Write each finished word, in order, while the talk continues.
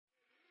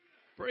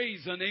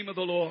Praise the name of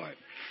the Lord.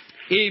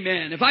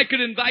 Amen. If I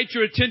could invite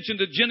your attention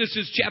to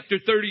Genesis chapter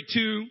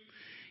 32,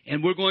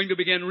 and we're going to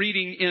begin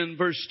reading in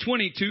verse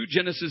 22,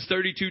 Genesis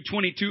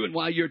 32:22. And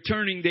while you're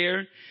turning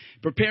there,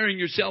 preparing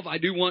yourself, I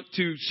do want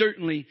to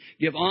certainly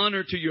give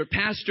honor to your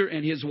pastor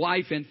and his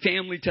wife and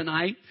family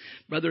tonight.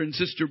 Brother and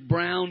Sister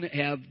Brown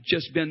have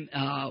just been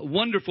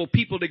wonderful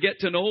people to get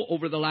to know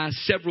over the last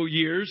several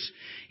years.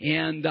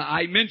 And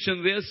I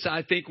mentioned this,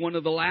 I think, one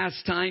of the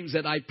last times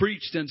that I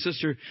preached, and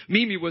Sister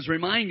Mimi was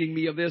reminding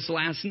me of this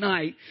last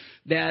night,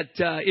 that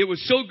it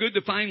was so good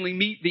to finally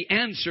meet the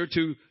answer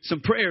to some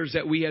prayers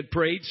that we had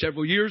prayed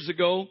several years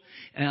ago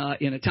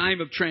in a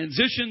time of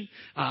transition,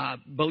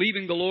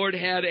 believing the Lord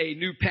had a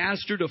new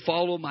pastor to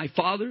follow my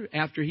father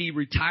after he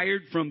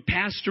retired from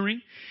pastoring.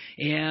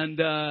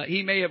 And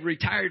he may have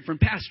retired from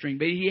pastoring,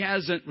 but he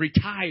hasn't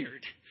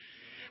retired.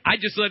 I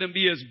just let him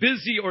be as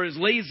busy or as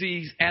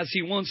lazy as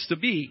he wants to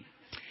be.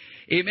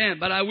 Amen.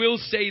 But I will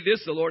say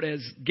this, the Lord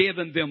has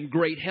given them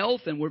great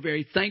health, and we're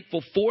very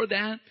thankful for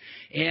that.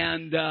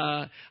 And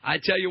I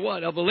tell you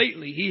what, of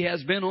lately, he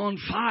has been on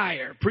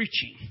fire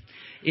preaching.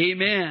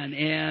 Amen.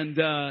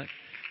 And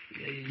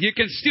you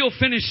can still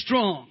finish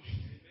strong.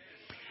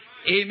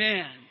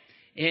 Amen.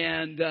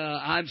 And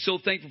I'm so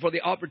thankful for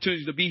the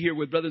opportunity to be here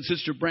with Brother and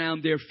Sister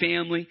Brown, their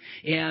family.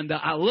 And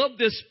I love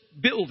this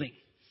building.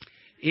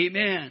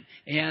 Amen.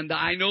 And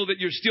I know that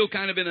you're still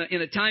kind of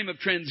in a time of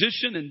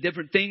transition and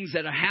different things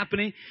that are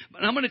happening.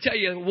 But I'm going to tell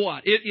you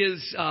what, it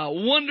is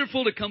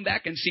wonderful to come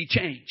back and see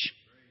change.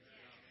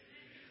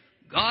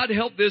 God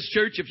help this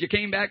church if you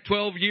came back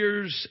 12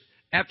 years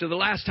after the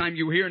last time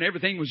you were here and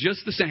everything was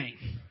just the same.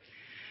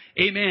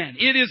 Amen.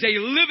 It is a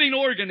living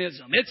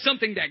organism. It's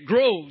something that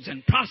grows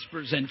and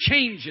prospers and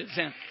changes.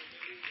 And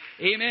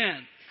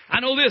amen. I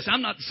know this.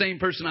 I'm not the same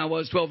person I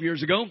was 12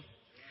 years ago.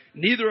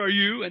 Neither are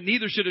you, and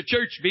neither should a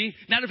church be.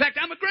 Matter of fact,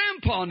 I'm a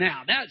grandpa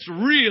now. That's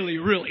really,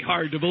 really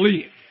hard to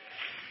believe.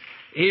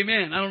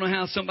 Amen. I don't know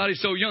how somebody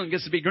so young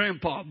gets to be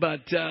grandpa,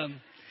 but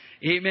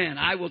amen.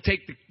 I will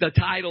take the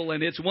title,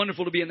 and it's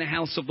wonderful to be in the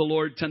house of the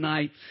Lord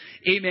tonight.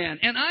 Amen.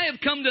 And I have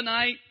come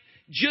tonight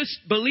just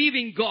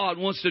believing God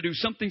wants to do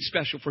something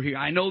special for here.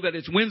 I know that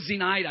it's Wednesday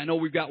night. I know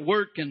we've got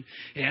work and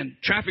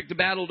traffic to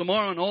battle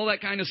tomorrow and all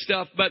that kind of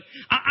stuff. But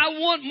I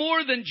want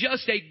more than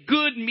just a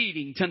good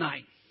meeting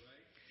tonight.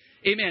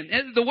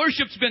 Amen. The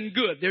worship's been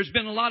good. There's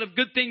been a lot of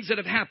good things that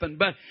have happened.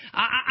 But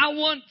I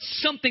want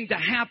something to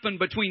happen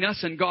between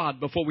us and God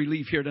before we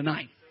leave here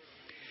tonight.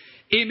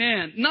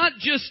 Amen. Not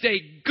just a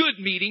good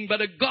meeting,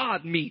 but a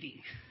God meeting.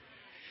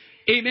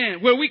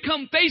 Amen. Where we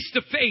come face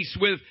to face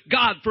with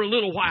God for a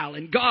little while,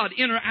 and God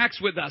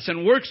interacts with us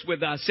and works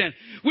with us. And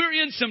we're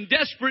in some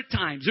desperate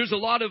times. There's a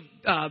lot of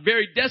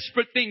very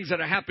desperate things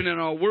that are happening in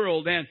our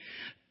world. And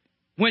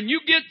when you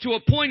get to a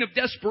point of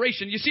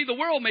desperation, you see, the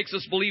world makes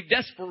us believe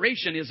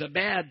desperation is a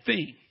bad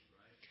thing.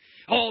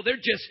 Oh, they're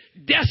just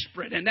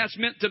desperate, and that's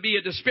meant to be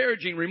a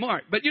disparaging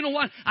remark. But you know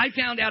what? I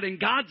found out in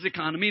God's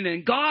economy and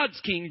in God's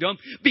kingdom,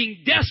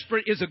 being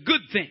desperate is a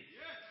good thing.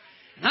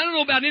 I don't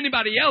know about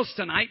anybody else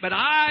tonight, but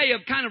I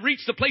have kind of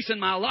reached a place in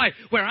my life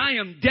where I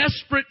am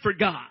desperate for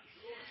God.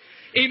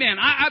 Amen.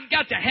 I've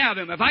got to have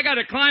Him. If I got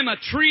to climb a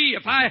tree,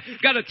 if I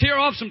got to tear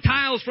off some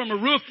tiles from a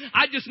roof,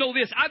 I just know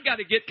this. I've got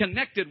to get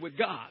connected with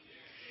God.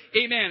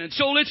 Amen. And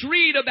so let's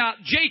read about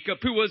Jacob,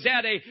 who was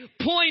at a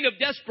point of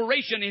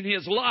desperation in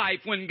his life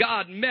when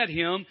God met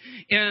him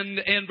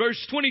in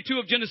verse 22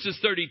 of Genesis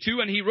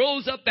 32. And he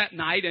rose up that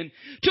night and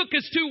took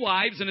his 2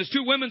 wives and his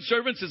 2 women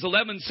servants, his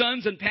 11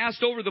 sons, and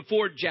passed over the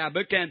ford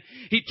Jabbok. And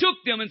he took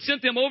them and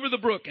sent them over the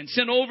brook and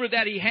sent over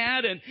that he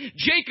had. And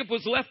Jacob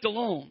was left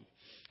alone.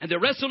 And there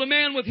wrestled a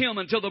man with him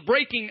until the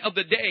breaking of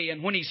the day.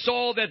 And when he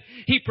saw that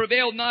he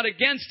prevailed not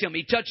against him,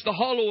 he touched the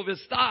hollow of his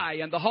thigh.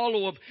 And the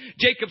hollow of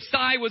Jacob's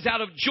thigh was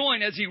out of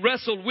joint as he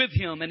wrestled with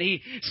him. And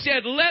he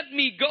said, "Let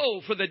me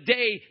go, for the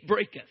day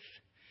breaketh."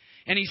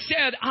 And he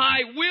said, "I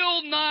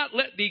will not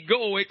let thee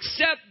go,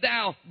 except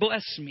thou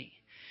bless me."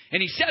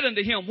 And he said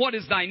unto him, "What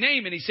is thy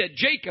name?" And he said,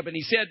 "Jacob." And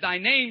he said, "Thy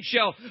name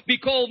shall be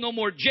called no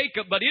more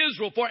Jacob, but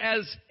Israel. For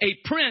as a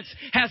prince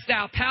hast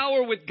thou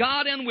power with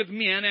God and with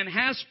men, and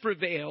hast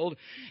prevailed."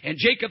 And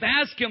Jacob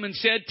asked him and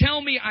said,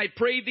 "Tell me, I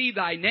pray thee,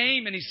 thy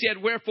name." And he said,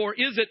 "Wherefore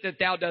is it that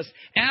thou dost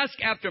ask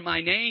after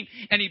my name?"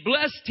 And he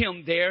blessed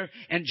him there.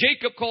 And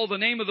Jacob called the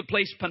name of the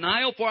place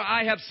Peniel, for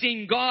I have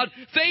seen God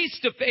face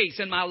to face,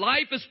 and my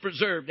life is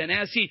preserved. And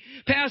as he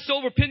passed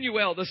over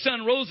Penuel, the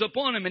sun rose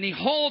upon him, and he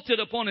halted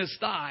upon his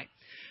thigh.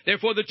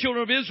 Therefore the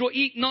children of Israel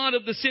eat not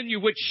of the sinew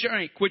which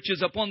shrank, which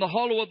is upon the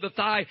hollow of the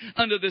thigh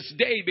unto this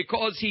day,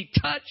 because he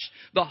touched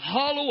the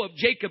hollow of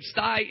Jacob's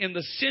thigh in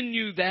the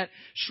sinew that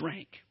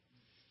shrank.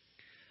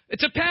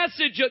 It's a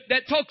passage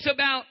that talks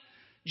about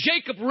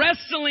Jacob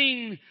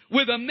wrestling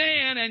with a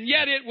man, and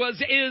yet it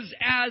is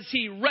as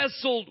he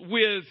wrestled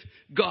with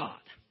God.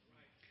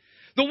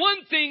 The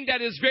one thing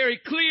that is very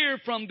clear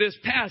from this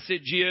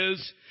passage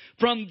is,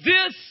 from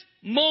this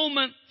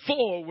moment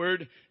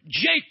forward,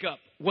 Jacob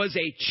was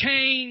a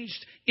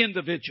changed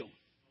individual.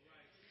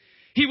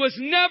 He was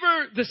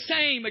never the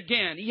same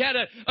again. He had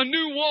a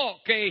new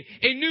walk,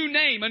 a new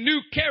name, a new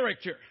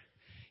character.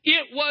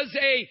 It was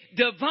a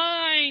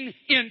divine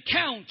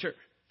encounter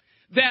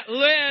that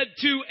led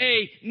to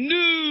a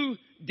new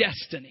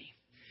destiny.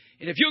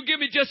 And if you'll give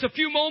me just a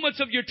few moments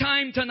of your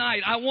time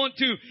tonight, I want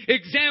to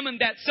examine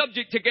that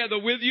subject together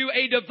with you.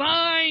 A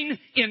divine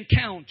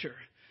encounter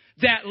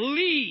that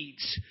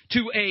leads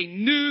to a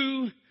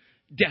new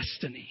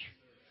destiny.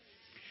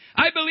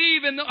 I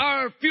believe in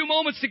our few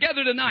moments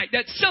together tonight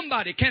that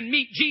somebody can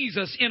meet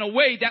Jesus in a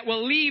way that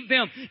will leave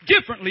them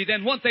differently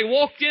than what they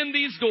walked in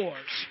these doors.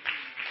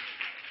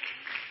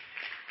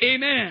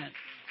 Amen.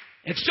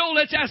 And so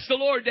let's ask the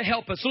Lord to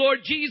help us. Lord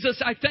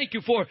Jesus, I thank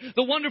you for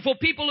the wonderful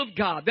people of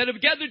God that have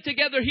gathered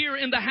together here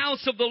in the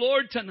house of the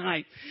Lord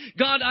tonight.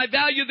 God, I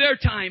value their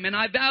time and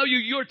I value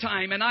your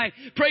time. And I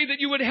pray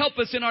that you would help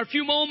us in our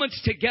few moments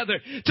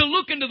together to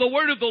look into the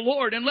word of the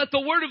Lord and let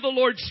the word of the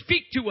Lord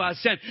speak to us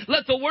and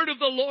let the word of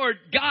the Lord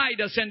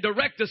guide us and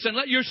direct us and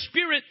let your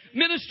Spirit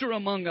minister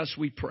among us,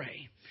 we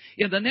pray.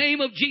 In the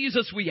name of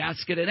Jesus, we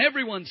ask it. And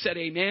everyone said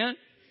amen.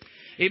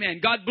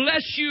 Amen. God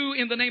bless you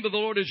in the name of the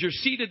Lord as you're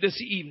seated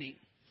this evening.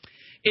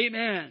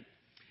 Amen.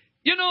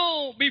 You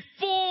know,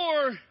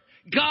 before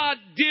God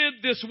did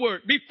this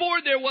work, before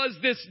there was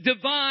this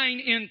divine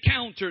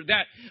encounter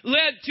that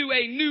led to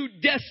a new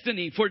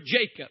destiny for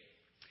Jacob,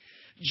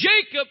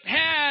 Jacob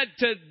had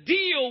to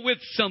deal with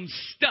some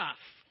stuff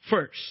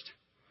first.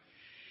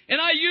 And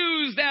I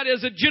use that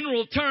as a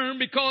general term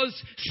because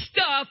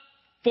stuff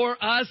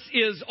for us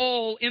is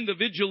all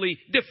individually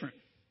different.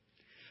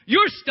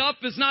 Your stuff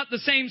is not the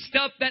same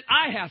stuff that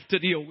I have to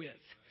deal with.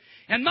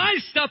 And my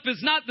stuff is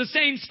not the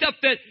same stuff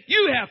that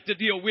you have to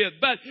deal with.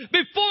 But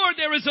before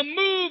there is a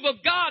move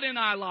of God in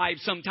our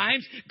lives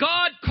sometimes,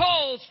 God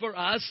calls for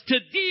us to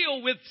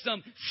deal with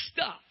some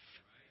stuff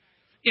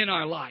in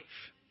our life.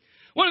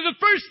 One of the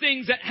first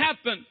things that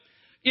happened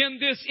in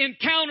this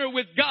encounter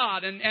with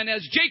God, and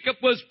as Jacob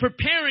was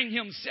preparing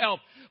himself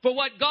for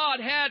what God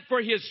had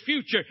for his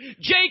future,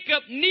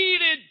 Jacob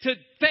needed to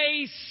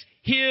face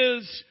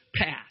his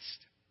past.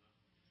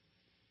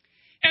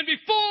 And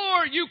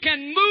before you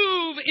can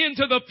move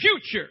into the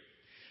future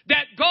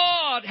that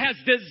God has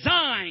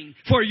designed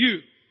for you,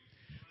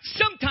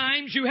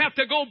 sometimes you have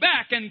to go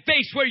back and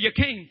face where you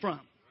came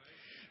from.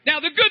 Now,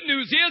 the good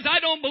news is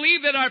I don't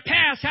believe that our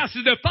past has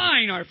to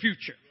define our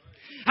future.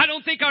 I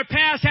don't think our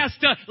past has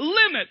to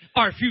limit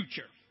our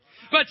future.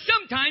 But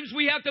sometimes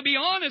we have to be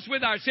honest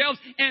with ourselves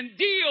and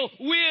deal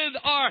with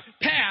our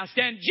past.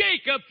 And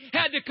Jacob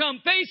had to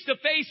come face to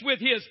face with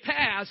his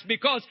past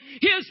because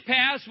his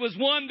past was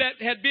one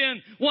that had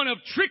been one of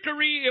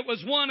trickery. It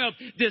was one of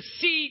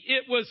deceit.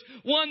 It was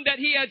one that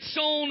he had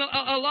sown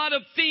a lot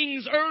of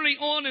things early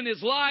on in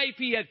his life.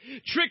 He had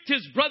tricked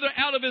his brother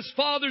out of his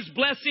father's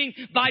blessing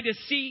by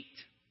deceit.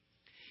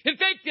 In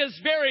fact, his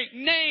very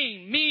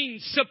name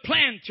means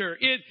supplanter.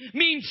 It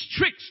means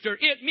trickster.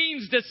 It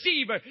means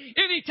deceiver.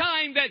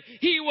 Anytime that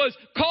he was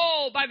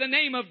called by the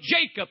name of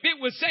Jacob,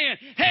 it was saying,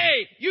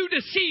 hey, you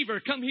deceiver,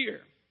 come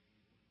here.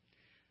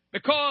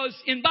 Because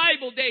in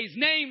Bible days,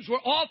 names were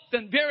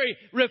often very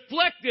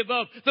reflective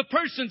of the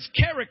person's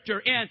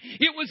character. And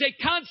it was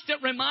a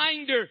constant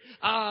reminder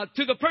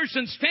to the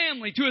person's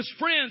family, to his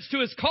friends, to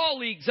his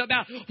colleagues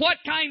about what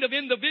kind of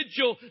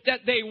individual that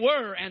they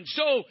were. And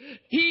so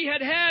he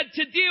had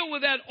to deal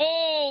with that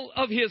all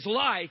of his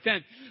life.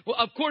 And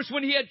of course,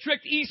 when he had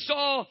tricked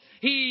Esau,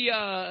 he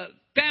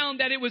found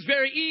that it was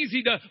very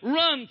easy to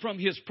run from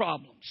his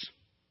problems.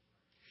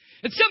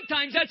 And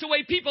sometimes that's the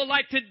way people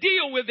like to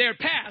deal with their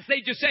past.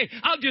 They just say,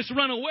 I'll just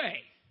run away.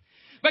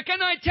 But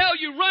can I tell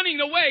you, running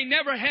away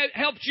never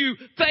helps you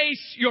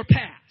face your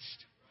past.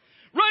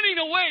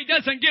 Running away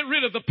doesn't get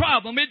rid of the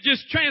problem. It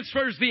just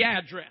transfers the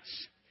address.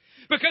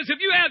 Because if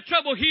you have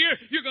trouble here,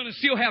 you're going to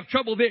still have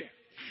trouble there.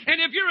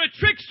 And if you're a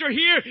trickster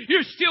here,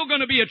 you're still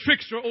going to be a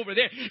trickster over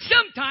there.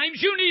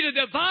 Sometimes you need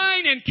a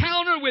divine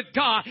encounter with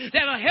God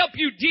that'll help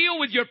you deal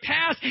with your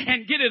past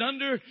and get it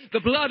under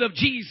the blood of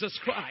Jesus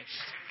Christ.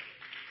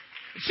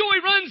 So he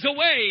runs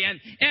away,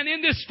 and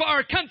in this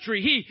far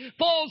country, he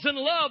falls in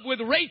love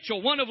with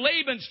Rachel, one of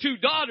Laban's two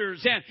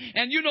daughters.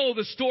 And you know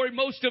the story,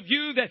 most of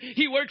you, that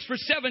he works for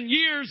 7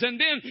 years, and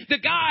then the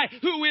guy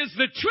who is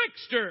the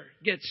trickster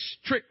gets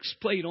tricks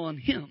played on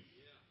him.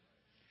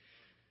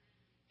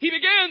 He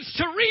begins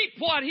to reap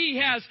what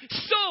he has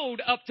sowed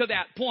up to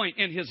that point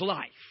in his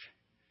life.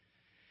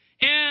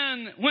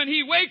 And when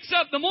he wakes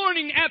up the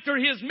morning after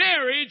his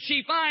marriage,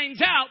 he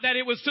finds out that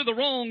it was to the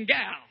wrong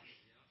gal.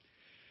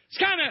 It's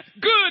kind of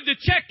good to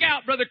check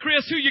out, Brother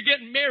Chris, who you're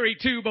getting married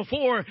to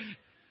before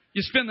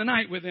you spend the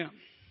night with them.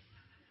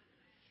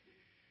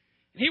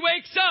 He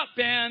wakes up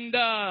and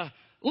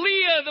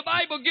Leah, the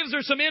Bible gives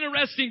her some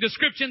interesting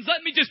descriptions.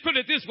 Let me just put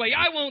it this way.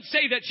 I won't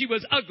say that she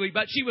was ugly,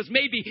 but she was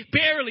maybe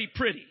barely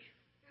pretty.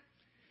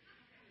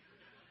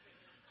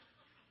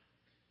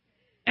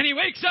 And he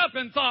wakes up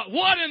and thought,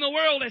 what in the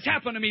world has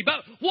happened to me? But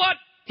what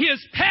his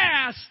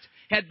past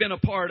had been a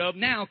part of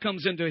now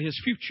comes into his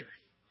future.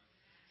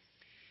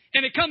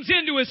 And it comes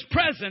into his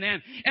present,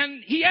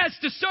 and he has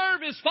to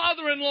serve his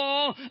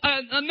father-in-law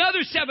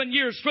another 7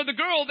 years for the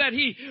girl that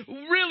he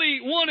really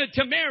wanted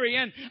to marry.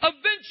 And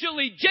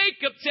eventually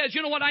Jacob says,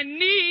 you know what, I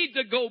need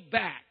to go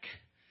back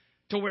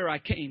to where I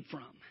came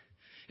from.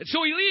 And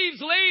so he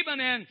leaves Laban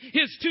and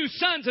his 2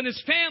 sons and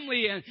his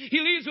family, and he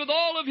leaves with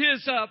all of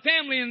his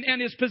family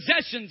and his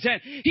possessions,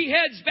 and he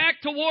heads back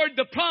toward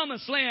the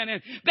promised land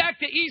and back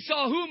to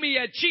Esau, whom he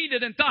had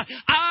cheated, and thought,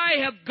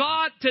 I have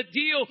got to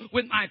deal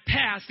with my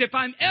past. If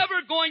I'm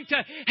ever going to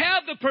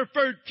have the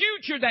preferred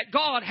future that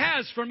God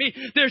has for me,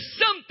 there's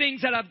some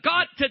things that I've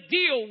got to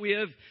deal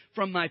with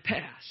from my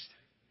past.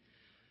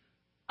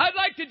 I'd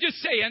like to just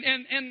say,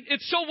 and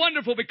it's so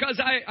wonderful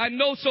because I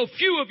know so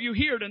few of you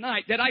here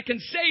tonight that I can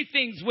say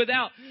things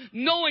without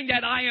knowing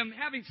that I am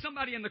having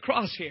somebody in the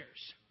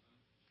crosshairs.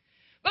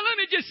 But let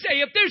me just say,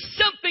 if there's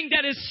something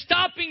that is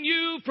stopping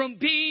you from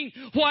being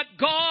what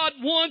God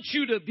wants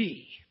you to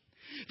be,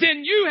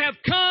 then you have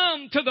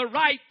come to the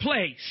right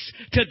place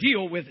to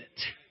deal with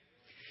it.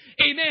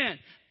 Amen.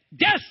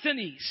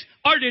 Destinies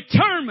are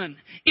determined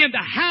in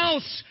the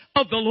house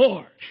of the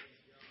Lord.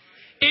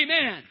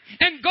 Amen.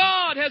 And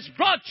God has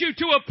brought you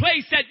to a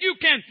place that you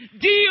can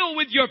deal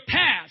with your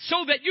past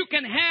so that you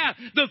can have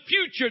the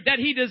future that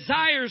He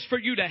desires for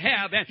you to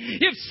have. And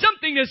if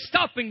something is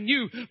stopping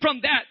you from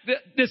that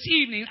this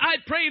evening, I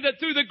pray that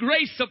through the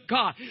grace of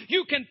God,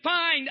 you can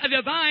find a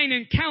divine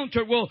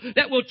encounter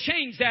that will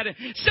change that. And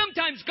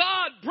sometimes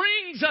God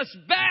brings us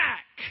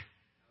back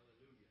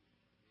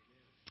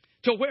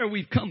to where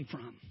we've come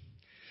from.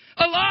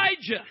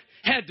 Elijah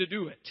had to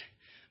do it.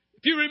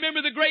 If you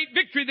remember the great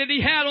victory that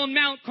he had on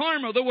Mount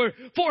Carmel, there were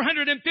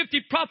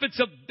 450 prophets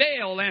of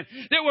Baal, and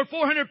there were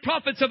 400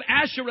 prophets of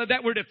Asherah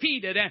that were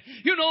defeated. And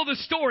you know the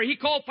story. He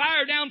called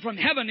fire down from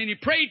heaven, and he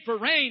prayed for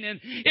rain, and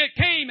it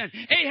came, and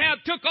Ahab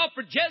took off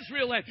for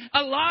Jezreel, and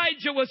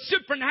Elijah was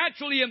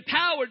supernaturally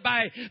empowered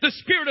by the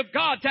Spirit of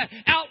God to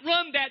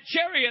outrun that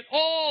chariot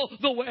all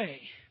the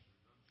way.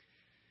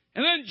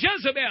 And then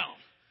Jezebel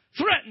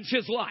threatens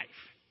his life.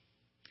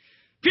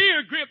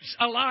 Fear grips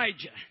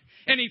Elijah.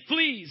 And he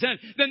flees. And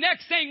the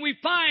next thing we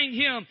find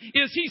him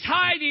is he's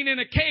hiding in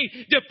a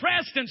cave,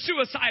 depressed and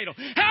suicidal.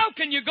 How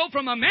can you go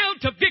from a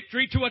mount of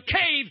victory to a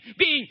cave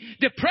being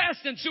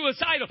depressed and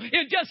suicidal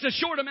in just a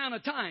short amount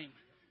of time?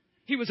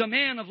 He was a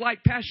man of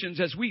like passions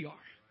as we are.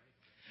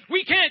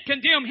 We can't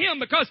condemn him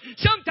because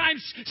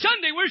sometimes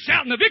Sunday we're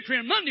shouting the victory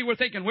and Monday we're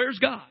thinking, where's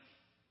God?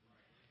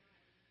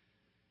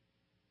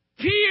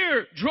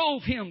 Fear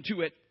drove him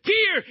to it.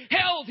 Fear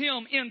held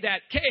him in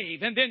that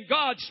cave. And then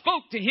God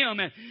spoke to him.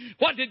 And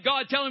what did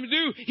God tell him to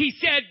do? He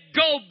said,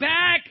 go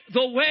back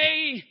the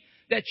way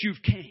that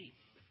you've came.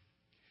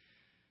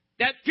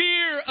 That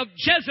fear of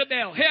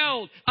Jezebel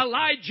held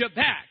Elijah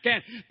back.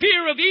 And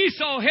fear of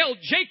Esau held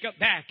Jacob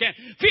back. And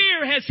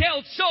fear has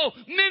held so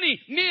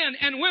many men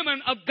and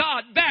women of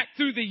God back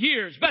through the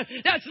years. But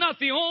that's not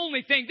the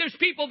only thing. There's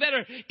people that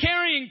are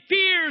carrying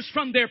fears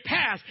from their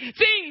past.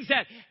 Things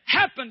that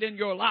happened in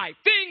your life.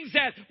 Things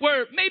that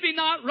were maybe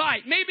not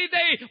right. Maybe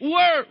they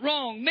were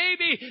wrong.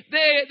 Maybe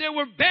there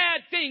were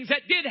bad things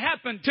that did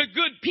happen to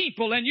good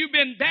people and you've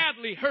been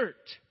badly hurt.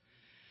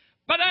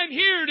 But I'm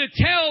here to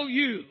tell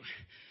you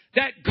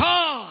that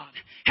God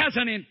has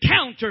an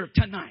encounter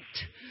tonight.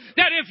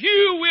 That if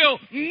you will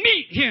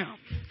meet Him,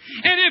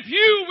 and if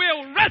you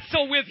will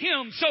wrestle with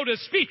Him, so to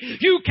speak,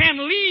 you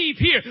can leave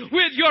here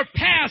with your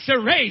past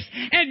erased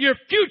and your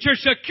future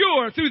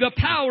secure through the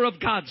power of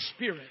God's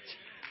Spirit.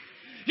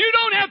 You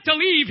don't have to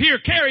leave here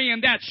carrying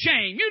that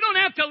shame. You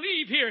don't have to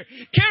leave here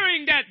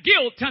carrying that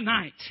guilt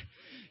tonight.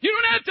 You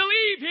don't have to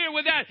leave here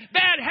with that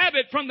bad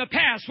habit from the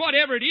past,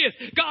 whatever it is.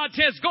 God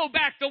says, go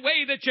back the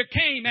way that you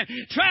came, and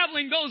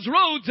traveling those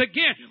roads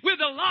again with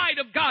the light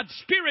of God's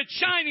Spirit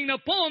shining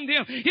upon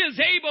them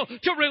is able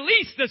to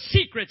release the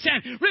secrets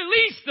and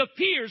release the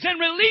fears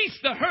and release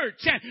the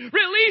hurts and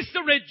release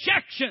the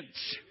rejections.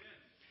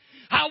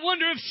 I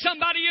wonder if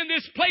somebody in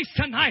this place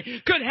tonight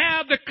could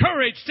have the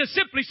courage to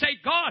simply say,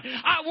 God,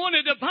 I want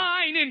a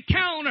divine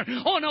encounter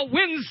on a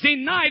Wednesday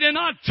night in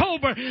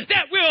October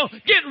that will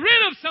get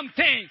rid of some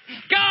things.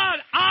 God,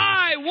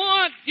 I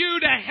want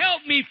you to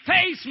help me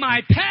face my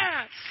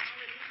past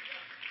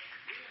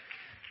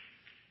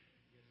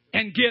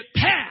and get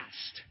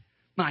past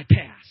my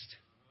past.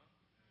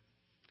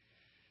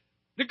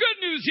 The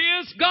good news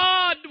is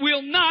God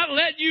will not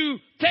let you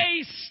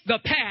face the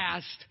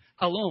past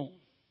alone.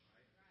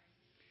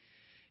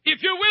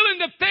 If you're willing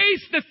to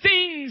face the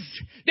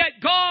things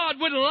that God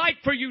would like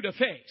for you to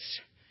face,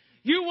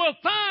 you will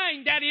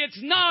find that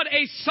it's not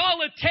a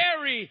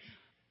solitary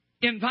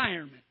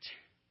environment.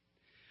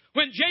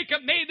 When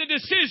Jacob made the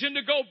decision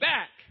to go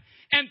back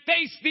and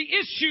face the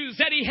issues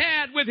that he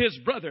had with his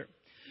brother,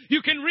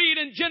 you can read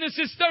in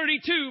Genesis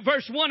 32,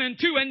 verse 1 and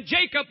 2, and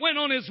Jacob went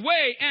on his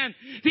way, and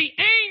the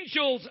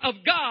angels of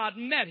God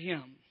met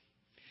him.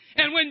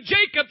 And when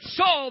Jacob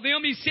saw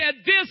them, he said,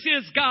 this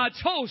is God's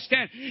host.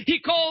 And he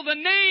called the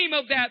name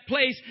of that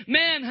place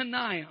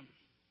Mahanaim.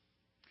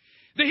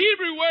 The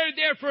Hebrew word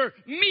there for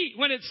meet,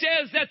 when it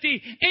says that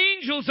the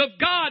angels of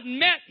God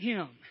met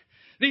him,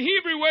 The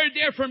Hebrew word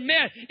there for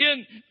met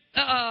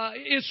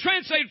is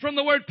translated from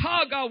the word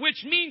paga,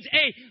 which means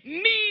a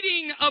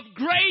meeting of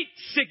great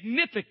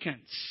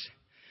significance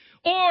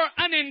or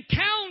an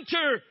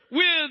encounter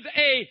with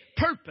a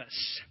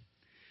purpose.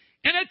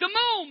 And at the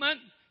moment,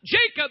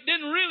 Jacob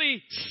didn't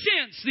really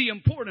sense the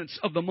importance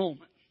of the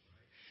moment.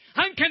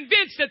 I'm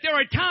convinced that there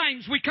are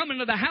times we come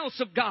into the house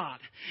of God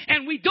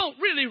and we don't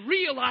really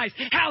realize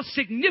how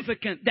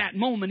significant that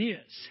moment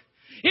is.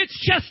 It's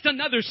just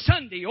another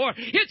Sunday, or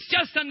it's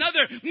just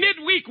another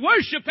midweek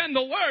worship and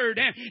the Word,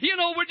 and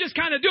we're just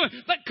kind of doing.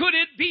 But could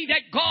it be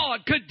that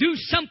God could do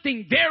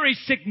something very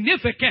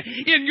significant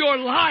in your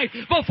life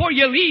before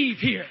you leave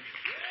here?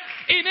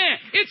 Amen.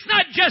 It's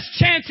not just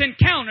chance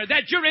encounter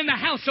that you're in the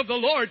house of the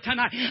Lord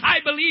tonight. I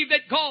believe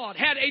that God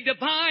had a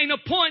divine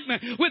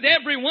appointment with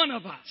every one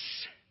of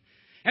us.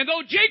 And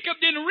though Jacob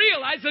didn't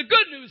realize, the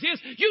good news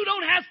is you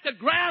don't have to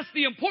grasp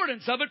the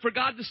importance of it for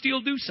God to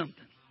still do something.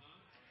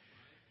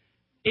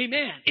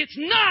 Amen. It's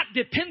not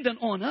dependent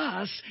on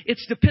us.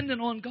 It's dependent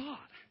on God.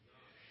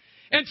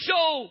 And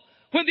so,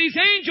 when these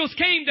angels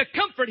came to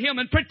comfort him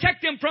and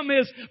protect him from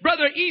his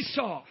brother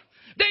Esau,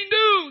 they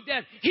knew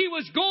that he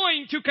was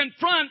going to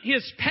confront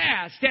his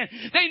past. And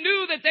they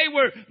knew that they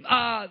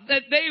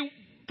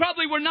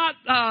probably were not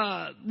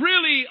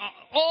really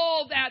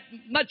all that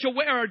much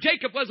aware, or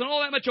Jacob wasn't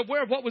all that much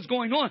aware of what was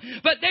going on.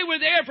 But they were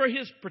there for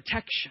his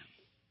protection.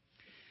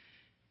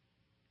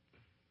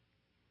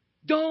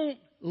 Don't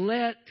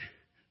let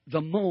the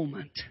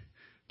moment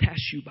pass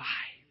you by.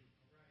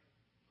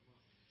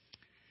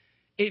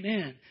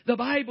 Amen. The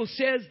Bible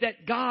says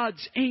that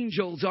God's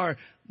angels are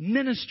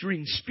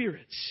ministering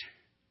spirits.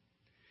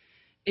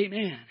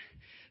 Amen.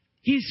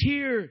 He's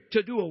here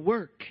to do a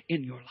work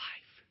in your life.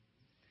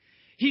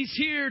 He's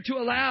here to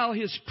allow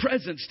His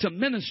presence to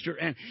minister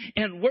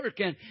and work.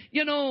 And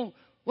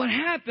what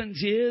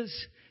happens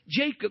is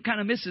Jacob kind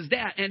of misses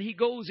that, and he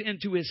goes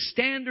into his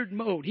standard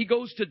mode. He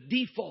goes to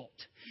default.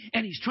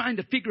 And he's trying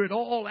to figure it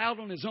all out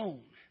on his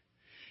own.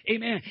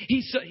 Amen.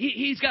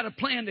 He's got a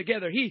plan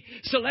together. He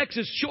selects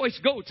his choice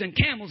goats and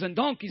camels and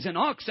donkeys and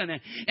oxen.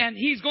 And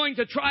he's going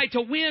to try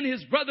to win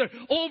his brother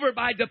over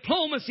by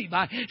diplomacy,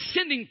 by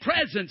sending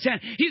presents.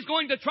 And he's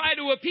going to try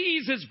to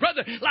appease his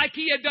brother like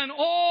he had done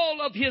all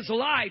of his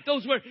life.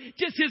 Those were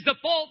just his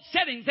default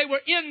settings. They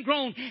were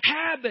ingrown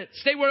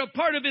habits. They were a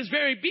part of his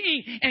very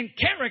being and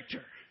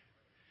character.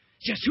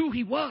 Just who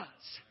he was.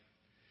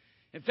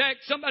 In fact,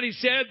 somebody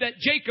said that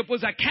Jacob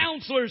was a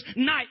counselor's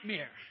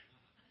nightmare.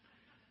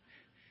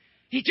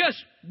 He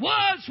just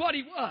was what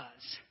he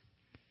was.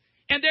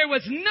 And there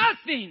was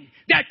nothing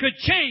that could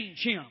change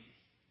him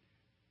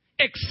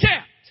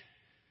except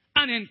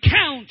an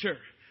encounter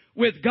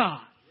with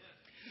God.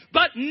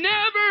 But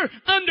never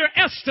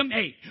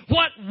underestimate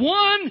what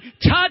one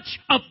touch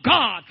of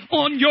God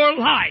on your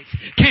life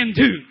can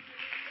do.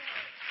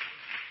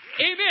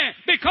 Amen.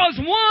 Because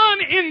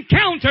one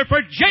encounter for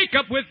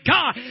Jacob with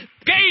God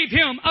gave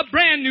him a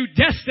brand new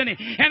destiny.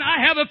 And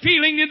I have a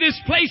feeling in this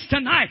place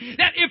tonight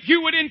that if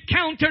you would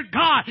encounter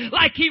God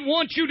like He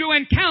wants you to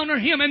encounter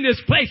Him in this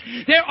place,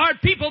 there are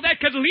people that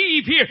could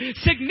leave here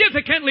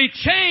significantly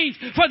changed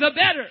for the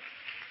better.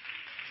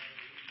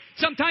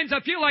 Sometimes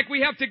I feel like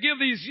we have to give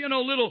these,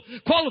 little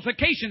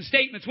qualification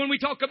statements when we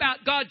talk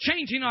about God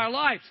changing our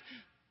lives.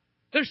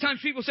 There's times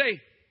people say,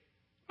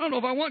 I don't know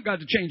if I want God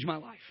to change my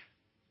life.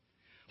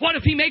 What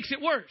if He makes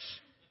it worse?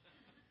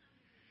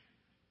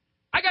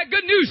 I got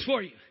good news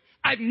for you.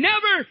 I've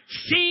never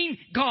seen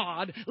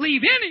God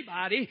leave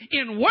anybody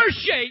in worse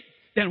shape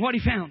than what He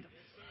found them.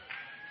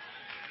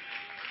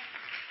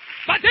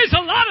 But there's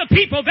a lot of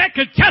people that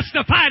could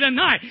testify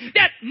tonight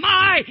that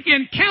my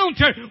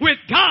encounter with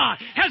God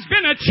has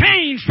been a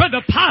change for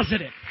the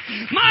positive.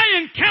 My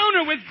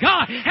encounter with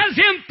God has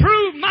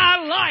improved my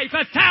life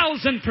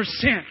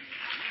 1,000%.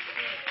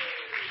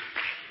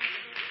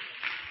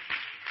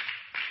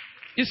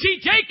 You see,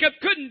 Jacob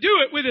couldn't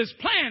do it with his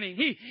planning.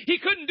 He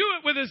couldn't do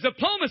it with his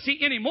diplomacy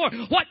anymore.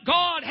 What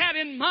God had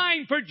in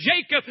mind for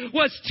Jacob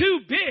was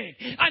too big.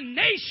 A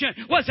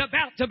nation was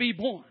about to be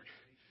born.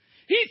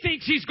 He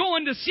thinks he's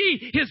going to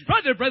see his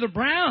Brother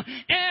Brown,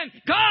 and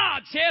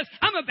God says,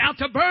 I'm about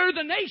to birth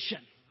a nation.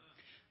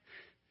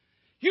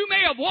 You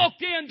may have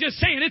walked in just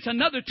saying, it's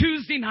another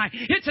Tuesday night.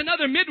 It's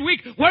another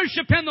midweek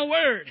worship in the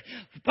Word.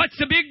 What's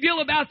the big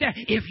deal about that?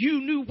 If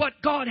you knew what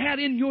God had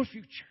in your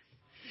future.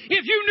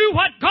 If you knew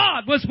what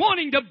God was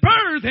wanting to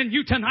birth in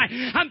you tonight,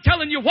 I'm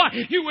telling you what,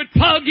 you would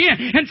plug in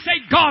and say,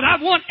 God, I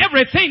want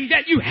everything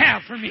that you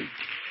have for me.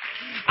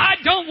 I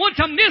don't want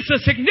to miss the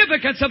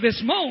significance of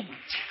this moment.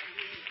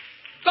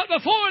 But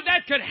before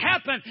that could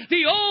happen,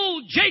 the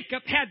old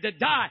Jacob had to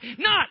die.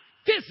 Not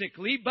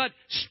physically, but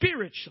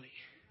spiritually.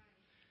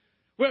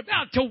 We're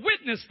about to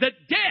witness the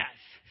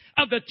death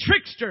of the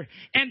trickster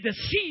and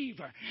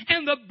deceiver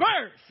and the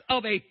birth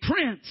of a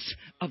prince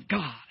of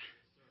God.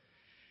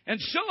 And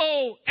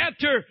so,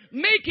 after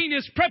making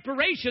his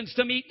preparations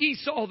to meet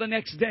Esau the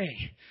next day,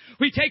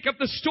 we take up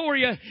the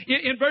story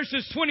in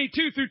verses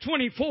 22 through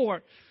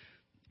 24.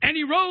 And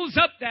he rose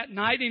up that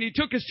night, and he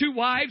took his 2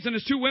 wives and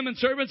his 2 women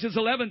servants, his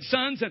 11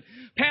 sons, and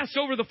passed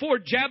over the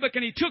ford Jabbok,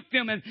 and he took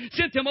them and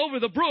sent them over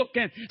the brook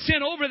and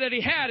sent over that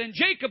he had. And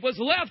Jacob was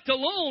left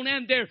alone,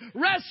 and there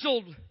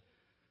wrestled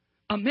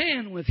a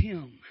man with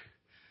him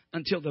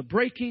until the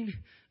breaking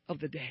of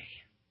the day.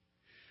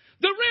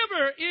 The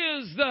river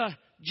is the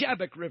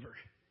Jabbok River.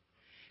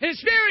 And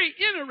it's very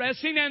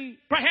interesting and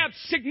perhaps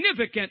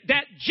significant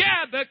that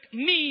Jabbok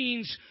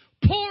means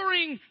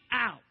pouring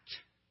out.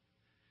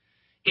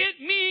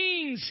 It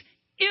means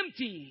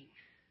emptying.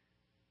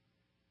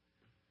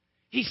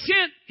 He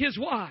sent his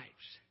wives.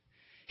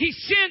 He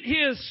sent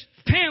his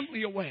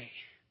family away.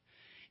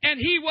 And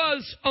he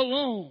was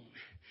alone.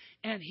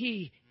 And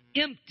he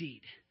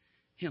emptied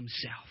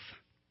himself.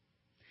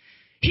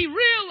 He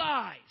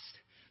realized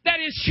that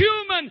his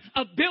human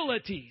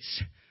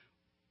abilities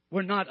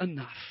were not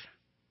enough.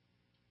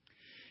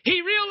 He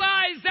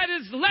realized that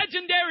his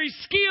legendary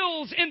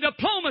skills in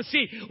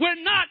diplomacy were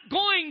not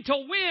going to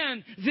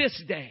win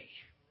this day.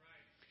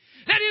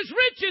 That his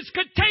riches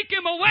could take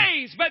him a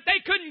ways, but they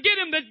couldn't get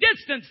him the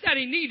distance that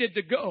he needed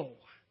to go.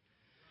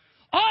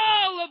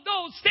 All of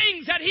those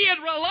things that he had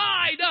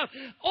relied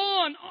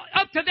on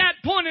up to that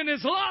point in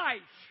his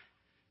life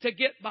to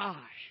get by.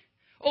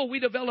 Oh, we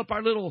develop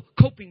our little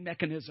coping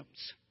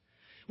mechanisms.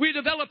 We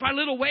develop our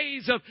little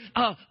ways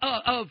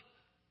of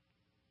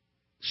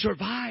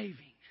surviving.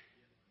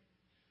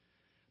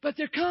 But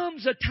there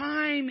comes a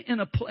time and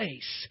a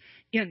place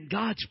in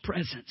God's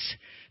presence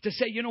to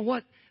say, you know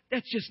what?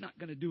 That's just not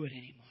going to do it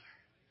anymore.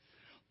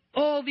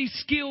 All these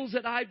skills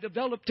that I've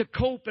developed to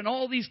cope and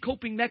all these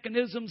coping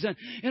mechanisms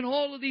and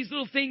all of these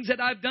little things that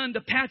I've done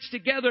to patch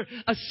together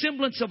a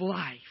semblance of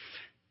life.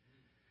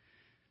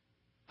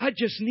 I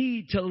just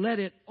need to let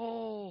it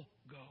all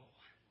go.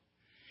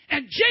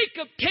 And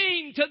Jacob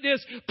came to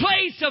this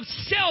place of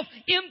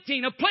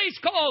self-emptying, a place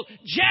called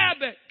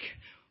Jabbok,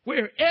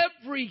 where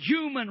every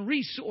human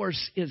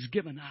resource is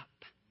given up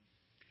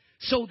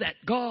so that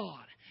God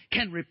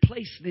can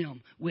replace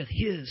them with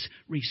His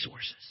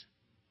resources.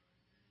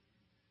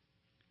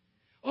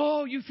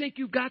 Oh, you think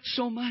you've got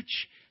so much?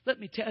 Let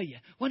me tell you,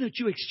 why don't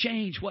you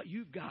exchange what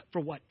you've got for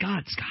what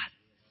God's got?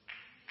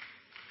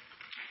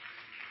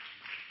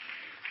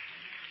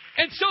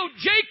 And so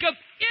Jacob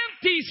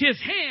empties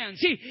his hands.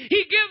 He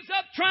gives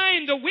up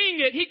trying to wing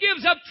it. He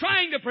gives up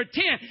trying to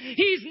pretend.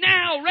 He's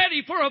now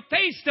ready for a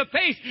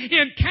face-to-face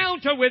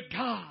encounter with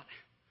God.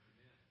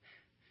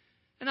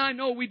 And I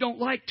know we don't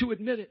like to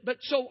admit it, but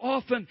so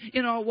often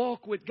in our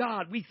walk with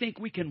God, we think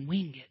we can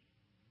wing it.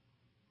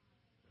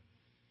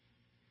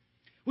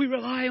 We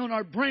rely on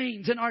our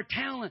brains and our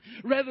talent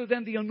rather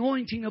than the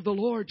anointing of the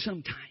Lord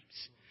sometimes.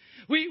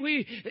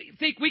 We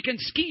think we can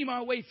scheme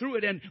our way through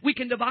it and we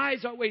can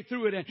devise our way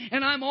through it.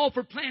 And I'm all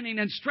for planning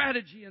and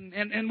strategy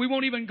and we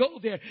won't even go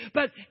there.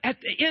 But at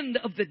the end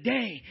of the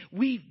day,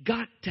 we've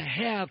got to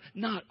have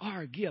not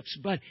our gifts,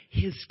 but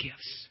His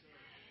gifts.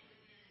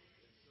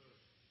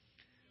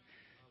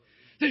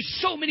 There's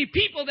so many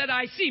people that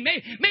I see.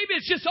 Maybe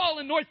it's just all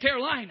in North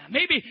Carolina.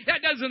 Maybe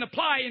that doesn't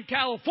apply in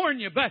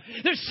California. But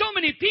there's so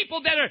many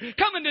people that are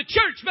coming to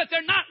church, but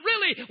they're not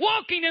really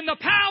walking in the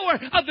power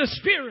of the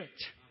Spirit.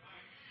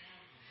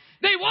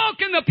 They walk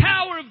in the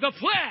power of the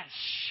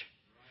flesh.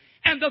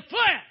 And the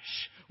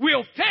flesh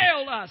will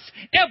fail us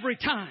every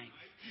time.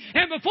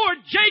 And before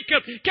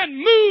Jacob can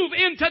move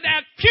into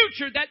that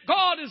future that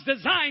God has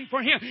designed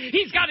for him,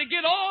 he's got to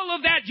get all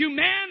of that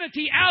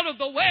humanity out of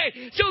the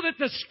way so that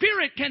the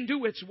Spirit can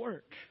do its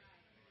work.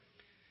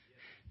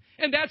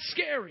 And that's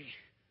scary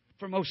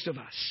for most of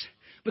us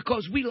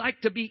because we like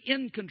to be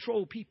in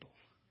control people.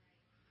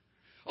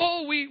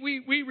 Oh,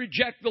 we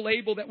reject the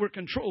label that we're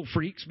control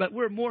freaks, but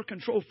we're more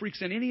control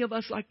freaks than any of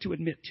us like to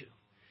admit to.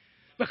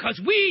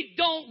 Because we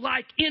don't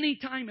like any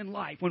time in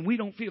life when we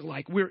don't feel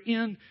like we're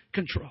in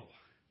control.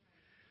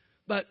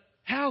 But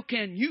how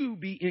can you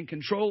be in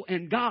control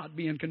and God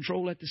be in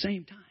control at the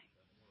same time?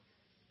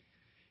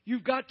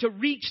 You've got to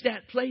reach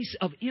that place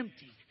of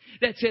empty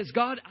that says,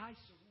 God, I surrender.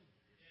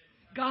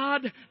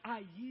 God,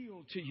 I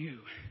yield to you.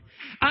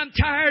 I'm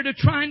tired of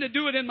trying to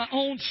do it in my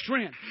own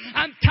strength.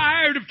 I'm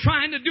tired of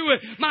trying to do it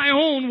my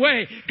own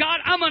way. God,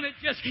 I'm going to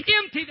just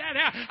empty that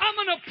out. I'm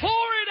going to pour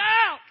it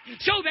out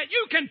so that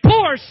you can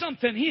pour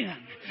something in.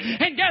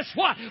 And guess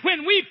what?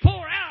 When we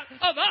pour out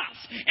of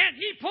us and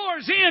He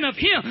pours in of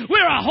Him,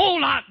 we're a whole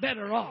lot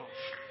better off.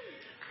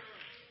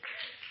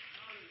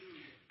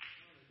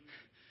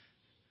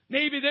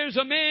 Maybe there's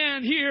a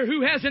man here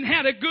who hasn't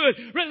had a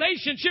good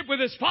relationship with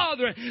his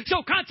father.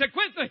 So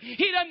consequently,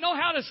 he doesn't know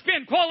how to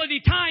spend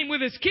quality time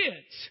with his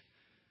kids.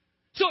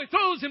 So he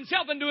throws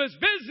himself into his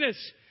business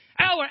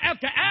hour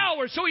after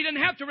hour so he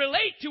doesn't have to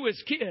relate to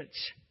his kids.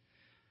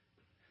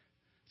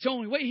 It's the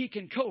only way he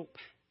can cope.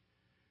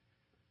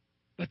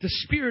 But the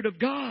Spirit of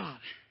God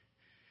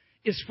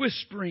is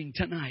whispering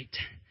tonight,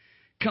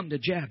 come to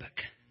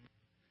Jabbok.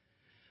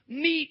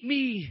 Meet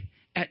me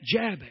at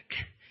Jabbok.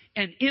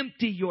 And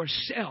empty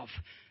yourself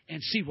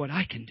and see what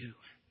I can do.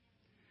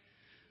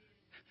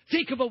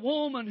 Think of a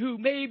woman who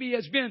maybe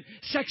has been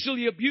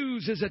sexually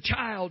abused as a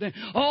child, and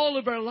all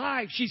of her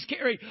life she's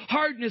carried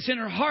hardness in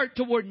her heart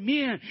toward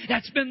men.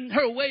 That's been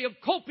her way of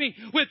coping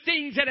with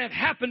things that have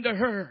happened to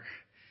her.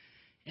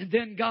 And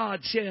then God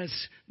says,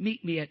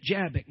 meet me at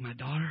Jabbok, my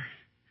daughter.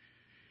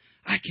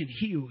 I can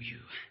heal you.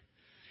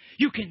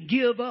 You can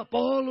give up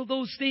all of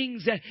those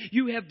things that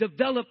you have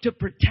developed to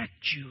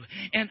protect you,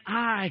 and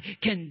I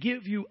can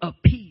give you a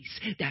peace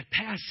that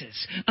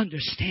passes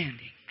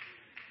understanding.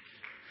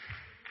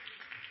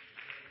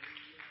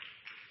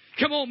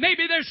 Come on,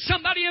 maybe there's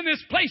somebody in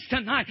this place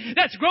tonight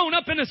that's grown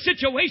up in a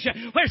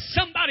situation where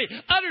somebody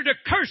uttered a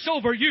curse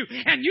over you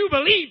and you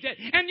believed it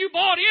and you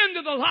bought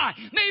into the lie.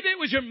 Maybe it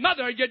was your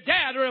mother or your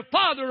dad or a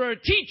father or a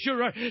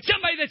teacher or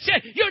somebody that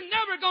said, you're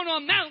never going to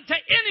amount to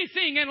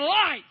anything in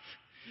life.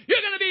 You're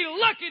going to be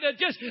lucky to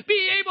just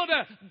be able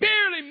to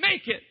barely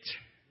make it.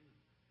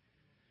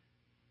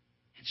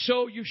 And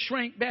so you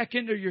shrank back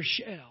into your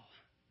shell.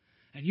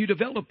 And you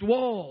developed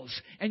walls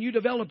and you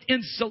developed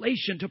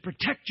insulation to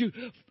protect you.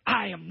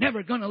 I am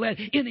never going to let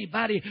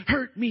anybody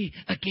hurt me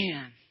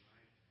again.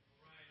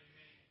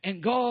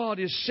 And God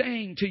is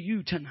saying to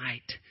you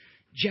tonight,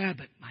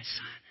 Jabbok, my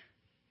son,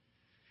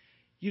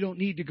 you don't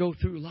need to go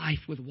through life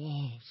with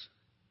walls.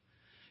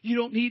 You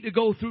don't need to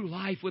go through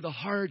life with a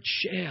hard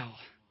shell.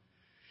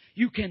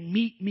 You can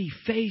meet me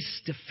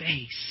face to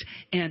face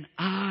and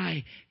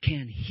I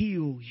can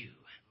heal you.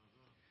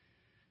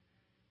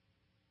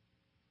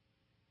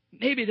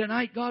 Maybe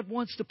tonight God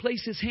wants to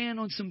place His hand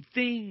on some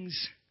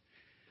things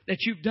that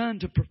you've done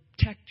to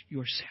protect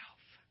yourself.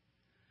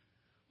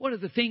 One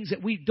of the things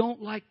that we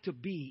don't like to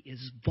be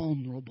is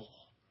vulnerable.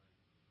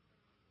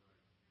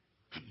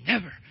 I'm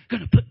never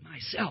going to put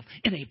myself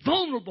in a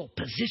vulnerable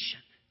position.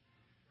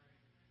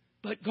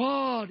 But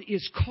God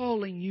is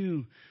calling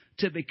you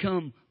to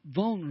become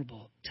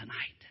vulnerable tonight.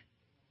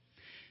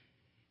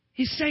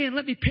 He's saying,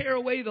 let me pare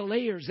away the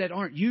layers that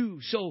aren't you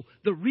so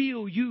the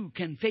real you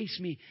can face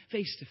me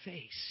face to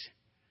face.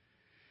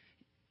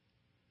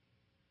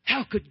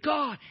 How could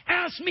God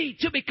ask me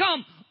to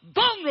become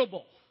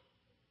vulnerable?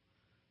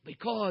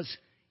 Because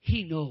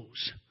He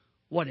knows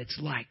what it's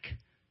like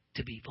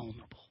to be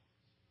vulnerable.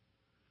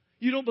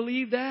 You don't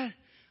believe that?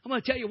 I'm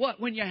going to tell you what,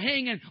 when you're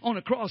hanging on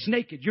a cross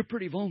naked, you're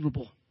pretty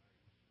vulnerable.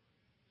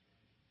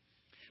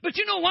 But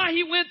you know why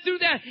He went through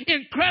that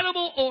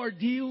incredible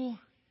ordeal?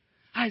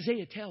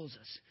 Isaiah tells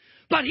us,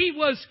 but He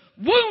was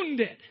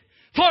wounded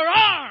for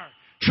our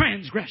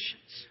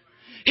transgressions.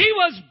 He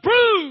was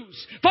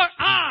bruised for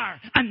our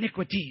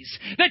iniquities.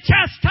 The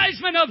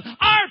chastisement of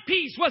our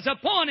peace was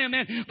upon Him,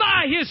 and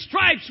by His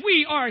stripes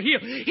we are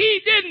healed.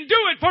 He didn't do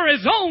it for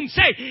His own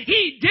sake.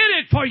 He did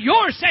it for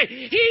your sake.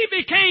 He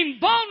became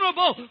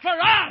vulnerable for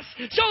us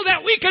so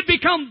that we could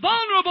become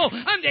vulnerable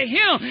unto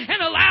Him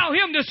and allow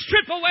Him to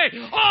strip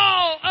away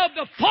all of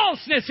the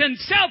falseness and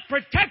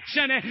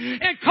self-protection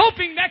and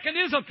coping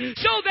mechanism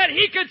so that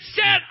He could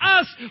set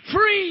us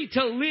free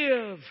to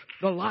live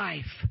the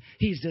life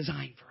He's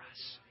designed for us.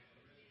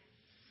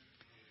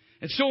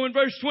 And so in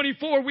verse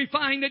 24, we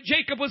find that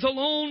Jacob was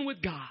alone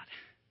with God.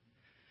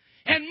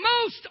 And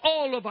most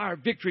all of our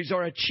victories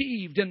are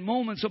achieved in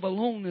moments of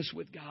aloneness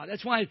with God.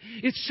 That's why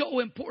it's so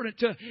important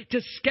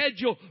to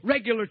schedule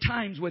regular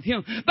times with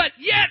Him. But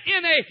yet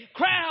in a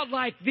crowd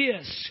like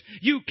this,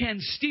 you can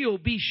still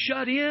be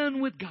shut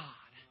in with God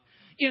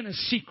in a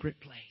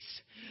secret place.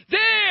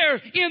 There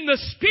in the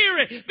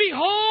Spirit,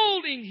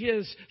 beholding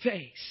His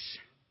face.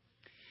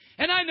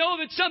 And I know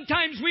that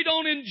sometimes we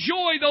don't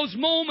enjoy those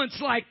moments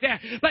like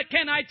that. But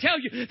can I tell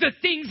you, the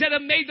things that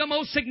have made the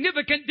most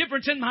significant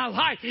difference in my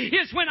life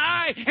is when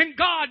I and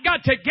God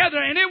got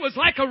together and it was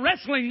like a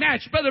wrestling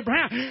match, Brother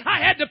Brown. I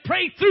had to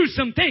pray through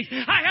some things.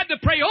 I had to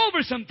pray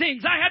over some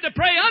things. I had to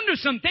pray under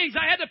some things.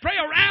 I had to pray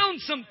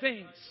around some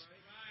things.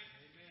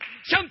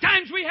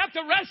 Sometimes we have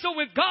to wrestle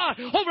with God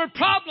over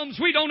problems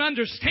we don't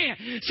understand.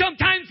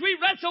 Sometimes we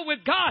wrestle with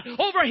God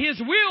over His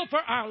will for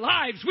our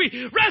lives.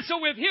 We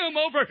wrestle with Him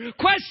over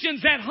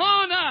questions that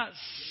haunt us.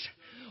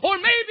 Or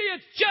maybe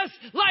it's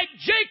just like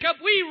Jacob,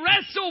 we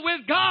wrestle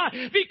with God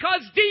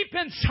because deep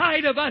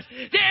inside of us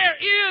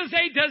there is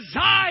a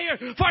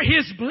desire for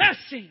His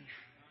blessing.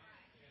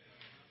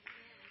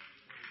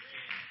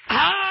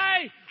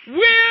 I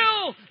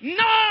will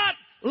not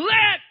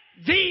let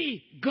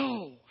thee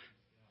go,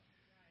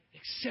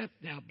 except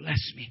thou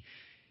bless me.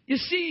 You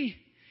see,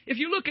 if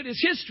you look at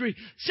his history,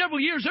 several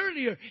years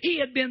earlier, he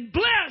had been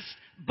blessed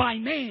by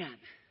man.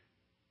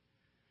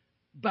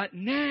 But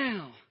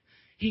now,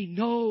 he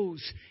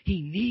knows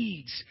he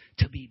needs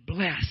to be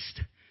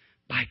blessed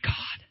by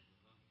God.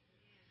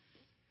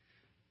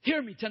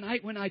 Hear me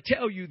tonight when I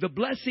tell you the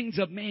blessings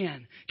of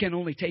man can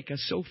only take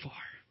us so far.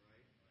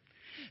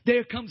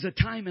 There comes a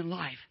time in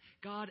life,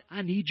 God,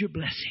 I need your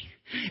blessing.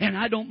 And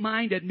I don't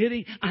mind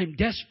admitting I'm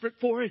desperate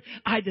for it.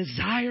 I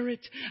desire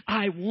it.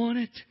 I want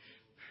it.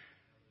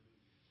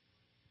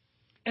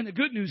 And the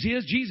good news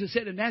is, Jesus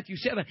said in Matthew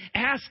 7,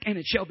 ask and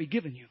it shall be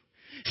given you.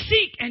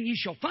 Seek and ye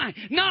shall find.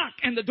 Knock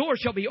and the door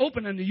shall be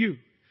open unto you.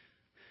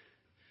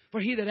 For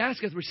he that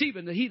asketh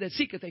receiveth, and he that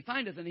seeketh they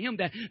findeth, and him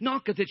that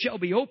knocketh it shall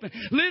be open.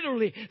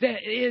 Literally,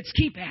 it's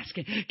keep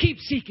asking, keep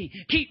seeking,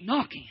 keep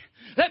knocking.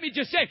 Let me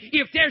just say,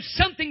 if there's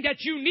something that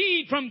you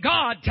need from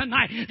God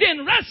tonight,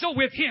 then wrestle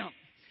with Him.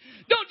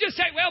 Don't just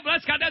say, well,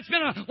 bless God, that's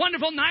been a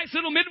wonderful, nice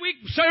little midweek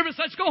service.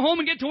 Let's go home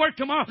and get to work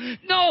tomorrow.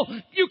 No,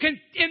 you can,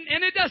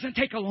 and it doesn't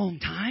take a long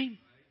time.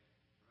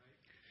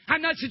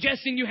 I'm not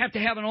suggesting you have to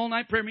have an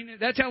all-night prayer meeting.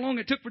 That's how long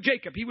it took for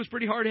Jacob. He was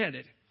pretty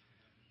hard-headed.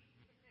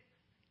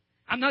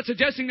 I'm not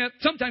suggesting that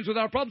sometimes with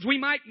our problems we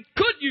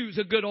could use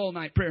a good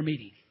all-night prayer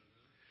meeting.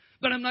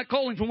 But I'm not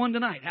calling for one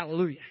tonight.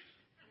 Hallelujah.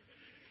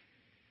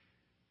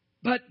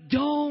 But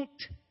don't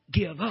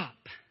give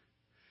up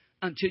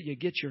until you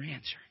get your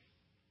answer.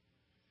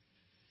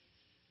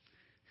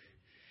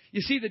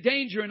 You see, the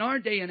danger in our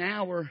day and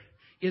hour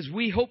is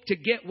we hope to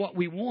get what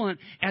we want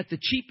at the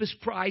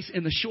cheapest price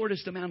in the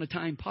shortest amount of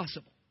time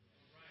possible.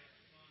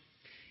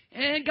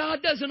 And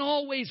God doesn't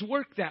always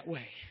work that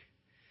way.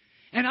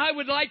 And I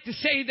would like to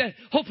say that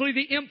hopefully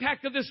the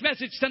impact of this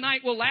message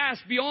tonight will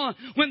last beyond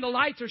when the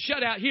lights are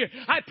shut out here.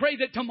 I pray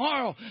that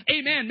tomorrow,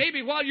 amen,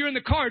 maybe while you're in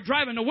the car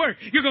driving to work,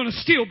 you're going to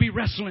still be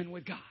wrestling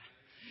with God.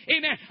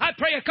 Amen. I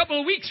pray a couple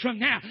of weeks from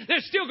now,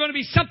 there's still going to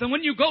be something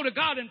when you go to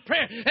God in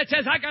prayer that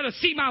says, I got to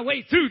see my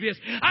way through this.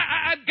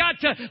 I've got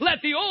to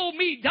let the old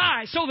me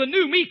die so the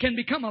new me can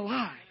become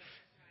alive.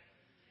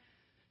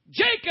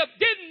 Jacob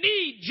didn't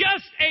need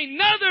just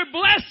another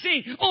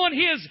blessing on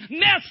his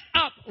messed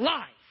up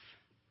life.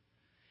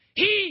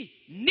 He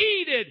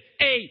needed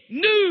a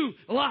new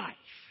life.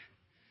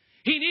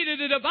 He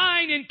needed a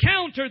divine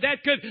encounter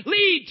that could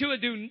lead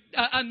to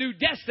a new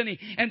destiny.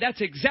 And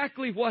that's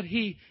exactly what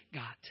he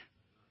got.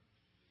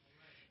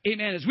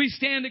 Amen. As we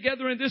stand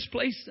together in this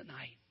place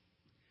tonight,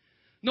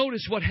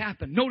 notice what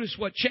happened. Notice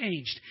what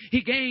changed.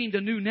 He gained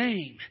a new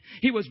name.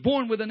 He was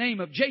born with the name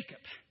of Jacob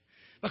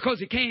because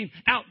he came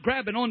out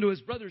grabbing onto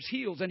his brother's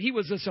heels and he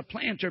was a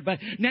supplanter. But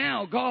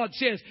now God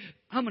says,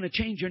 I'm going to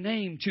change your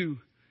name to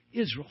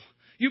Israel.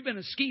 You've been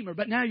a schemer,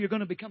 but now you're going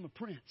to become a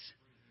prince.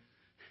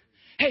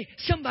 Hey,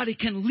 somebody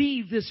can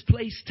leave this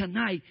place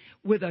tonight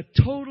with a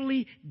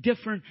totally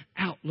different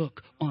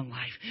outlook on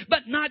life.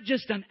 But not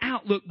just an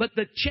outlook, but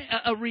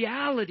a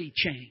reality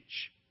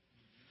change.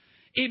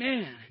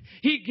 Amen.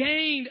 He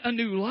gained a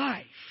new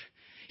life.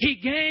 He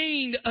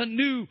gained a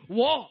new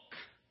walk.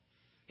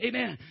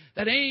 Amen.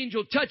 That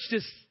angel touched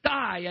his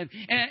thigh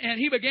and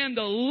he began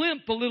to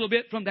limp a little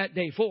bit from that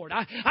day forward.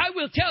 I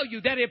will tell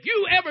you that if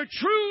you ever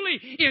truly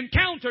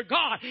encounter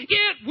God,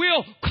 it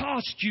will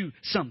cost you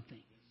something.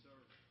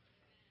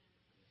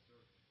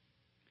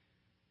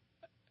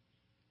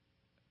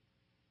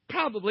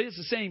 Probably it's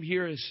the same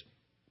here as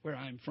where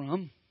I'm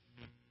from.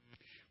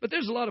 But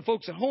there's a lot of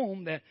folks at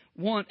home that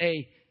want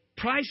a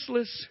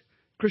priceless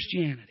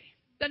Christianity.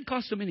 Doesn't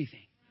cost them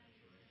anything.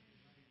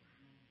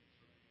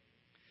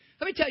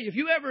 Let me tell you, if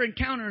you ever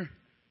encounter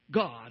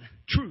God,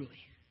 truly,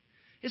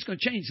 it's going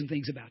to change some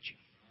things about you.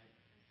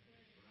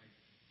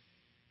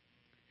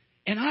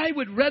 And I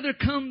would rather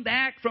come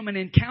back from an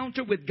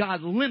encounter with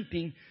God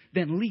limping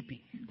than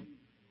leaping.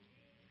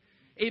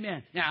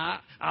 Amen.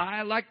 Now,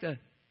 I like to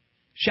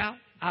shout.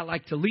 I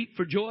like to leap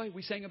for joy.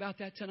 We sang about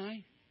that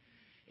tonight.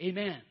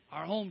 Amen.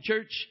 Our home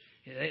church,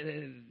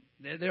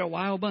 they're a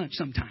wild bunch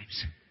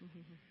sometimes.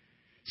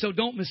 So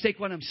don't mistake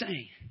what I'm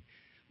saying.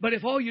 But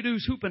if all you do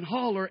is hoop and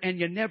holler and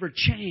you never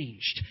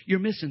changed, you're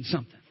missing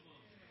something.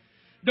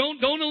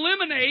 Don't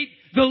eliminate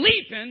the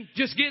leaping.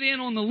 Just get in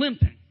on the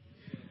limping.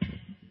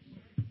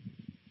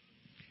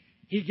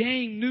 He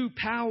gained new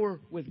power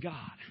with God.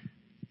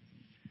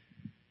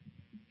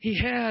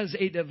 He has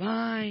a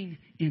divine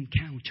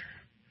encounter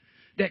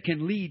that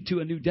can lead to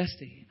a new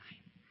destiny.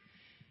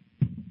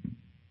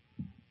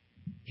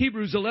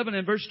 Hebrews 11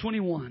 and verse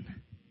 21.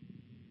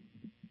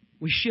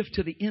 We shift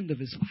to the end of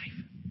his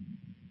life.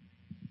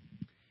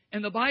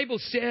 And the Bible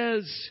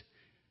says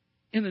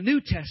in the New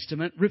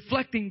Testament,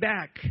 reflecting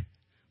back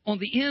on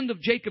the end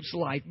of Jacob's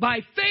life,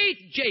 by faith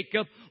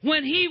Jacob,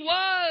 when he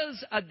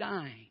was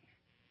a-dying,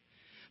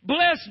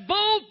 blessed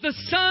both the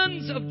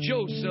sons of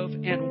Joseph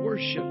and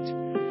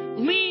worshipped,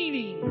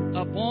 leaning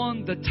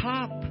upon the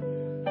top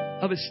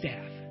of his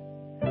staff.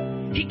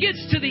 He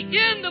gets to the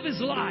end of his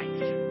life.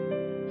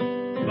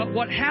 But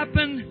what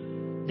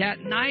happened that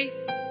night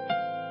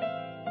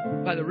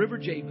by the river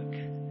Jabbok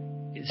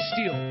is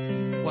still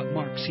what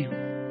marks him.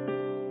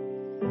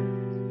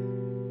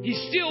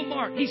 He's still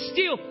marked. He's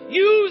still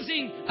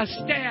using a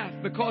staff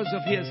because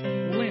of his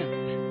limp.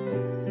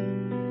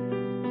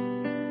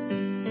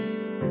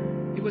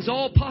 It was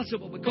all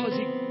possible because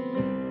he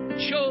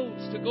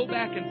chose to go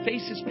back and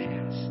face his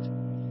past.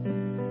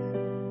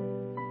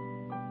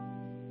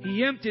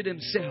 He emptied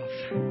himself,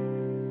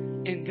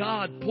 and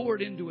God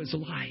poured into his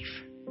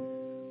life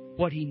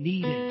what he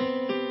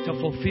needed to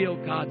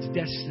fulfill God's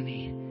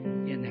destiny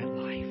in that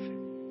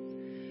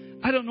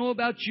life. I don't know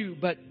about you,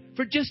 but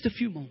for just a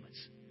few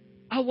moments,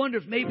 I wonder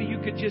if maybe you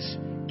could just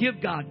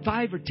give God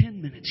 5 or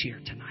 10 minutes here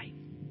tonight.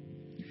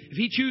 If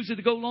he chooses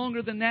to go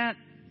longer than that,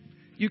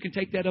 you can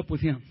take that up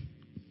with him.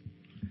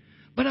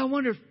 But I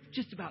wonder if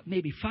just about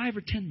maybe 5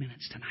 or 10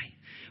 minutes tonight,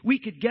 we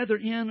could gather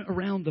in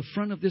around the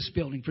front of this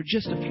building for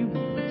just a few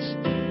moments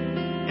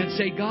and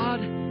say, God,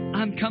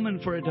 I'm coming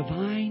for a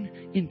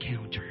divine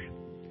encounter.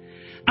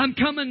 I'm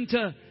coming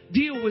to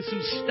deal with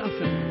some stuff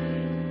in my life.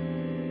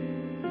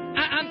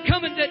 I'm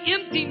coming to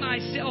empty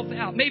myself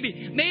out.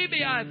 Maybe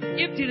I've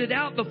emptied it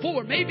out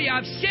before. Maybe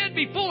I've said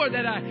before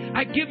that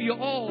I give you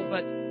all.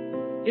 But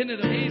isn't it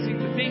amazing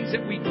the things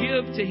that we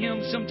give to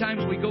Him,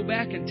 sometimes we go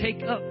back and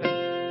take up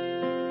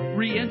and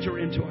re-enter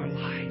into our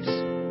lives.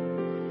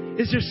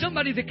 Is there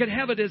somebody that could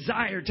have a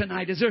desire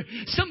tonight? Is there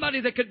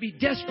somebody that could be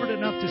desperate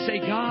enough to say,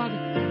 God,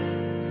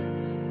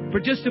 for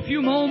just a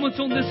few moments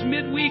on this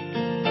midweek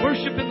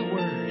worship in the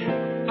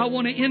Word, I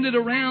want to end it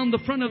around the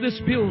front of this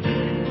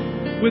building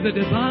with a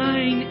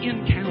divine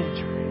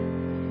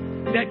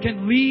encounter that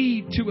can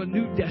lead to a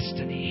new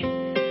destiny.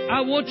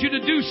 I want you to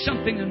do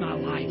something in my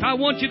life. I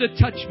want you to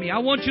touch me. I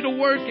want you to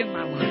work in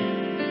my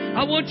life.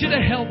 I want you to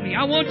help me.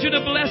 I want you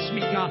to bless me,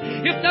 God.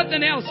 If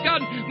nothing else,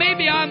 God,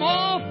 maybe I'm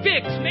all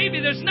fixed.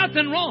 Maybe there's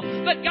nothing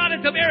wrong. But God,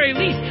 at the very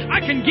least, I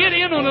can get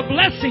in on a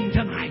blessing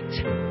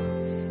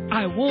tonight.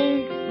 I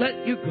won't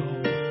let you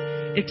go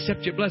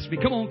except you bless me.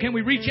 Come on, can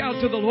we reach out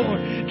to the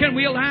Lord? Can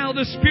we allow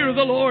the Spirit of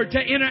the Lord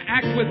to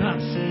interact with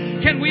us?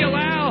 Can we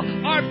allow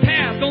our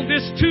path on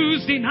this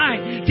Tuesday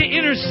night to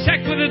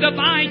intersect with the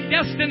divine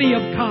destiny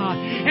of God?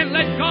 And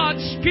let God's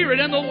Spirit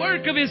and the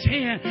work of His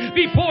hand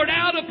be poured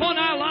out upon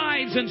our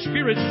lives and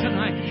spirits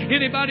tonight.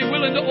 Anybody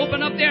willing to open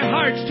up their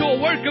hearts to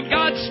a work of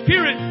God's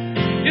Spirit?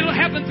 It'll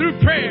happen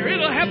through prayer.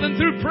 It'll happen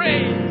through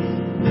praise.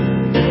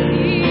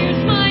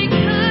 Here's my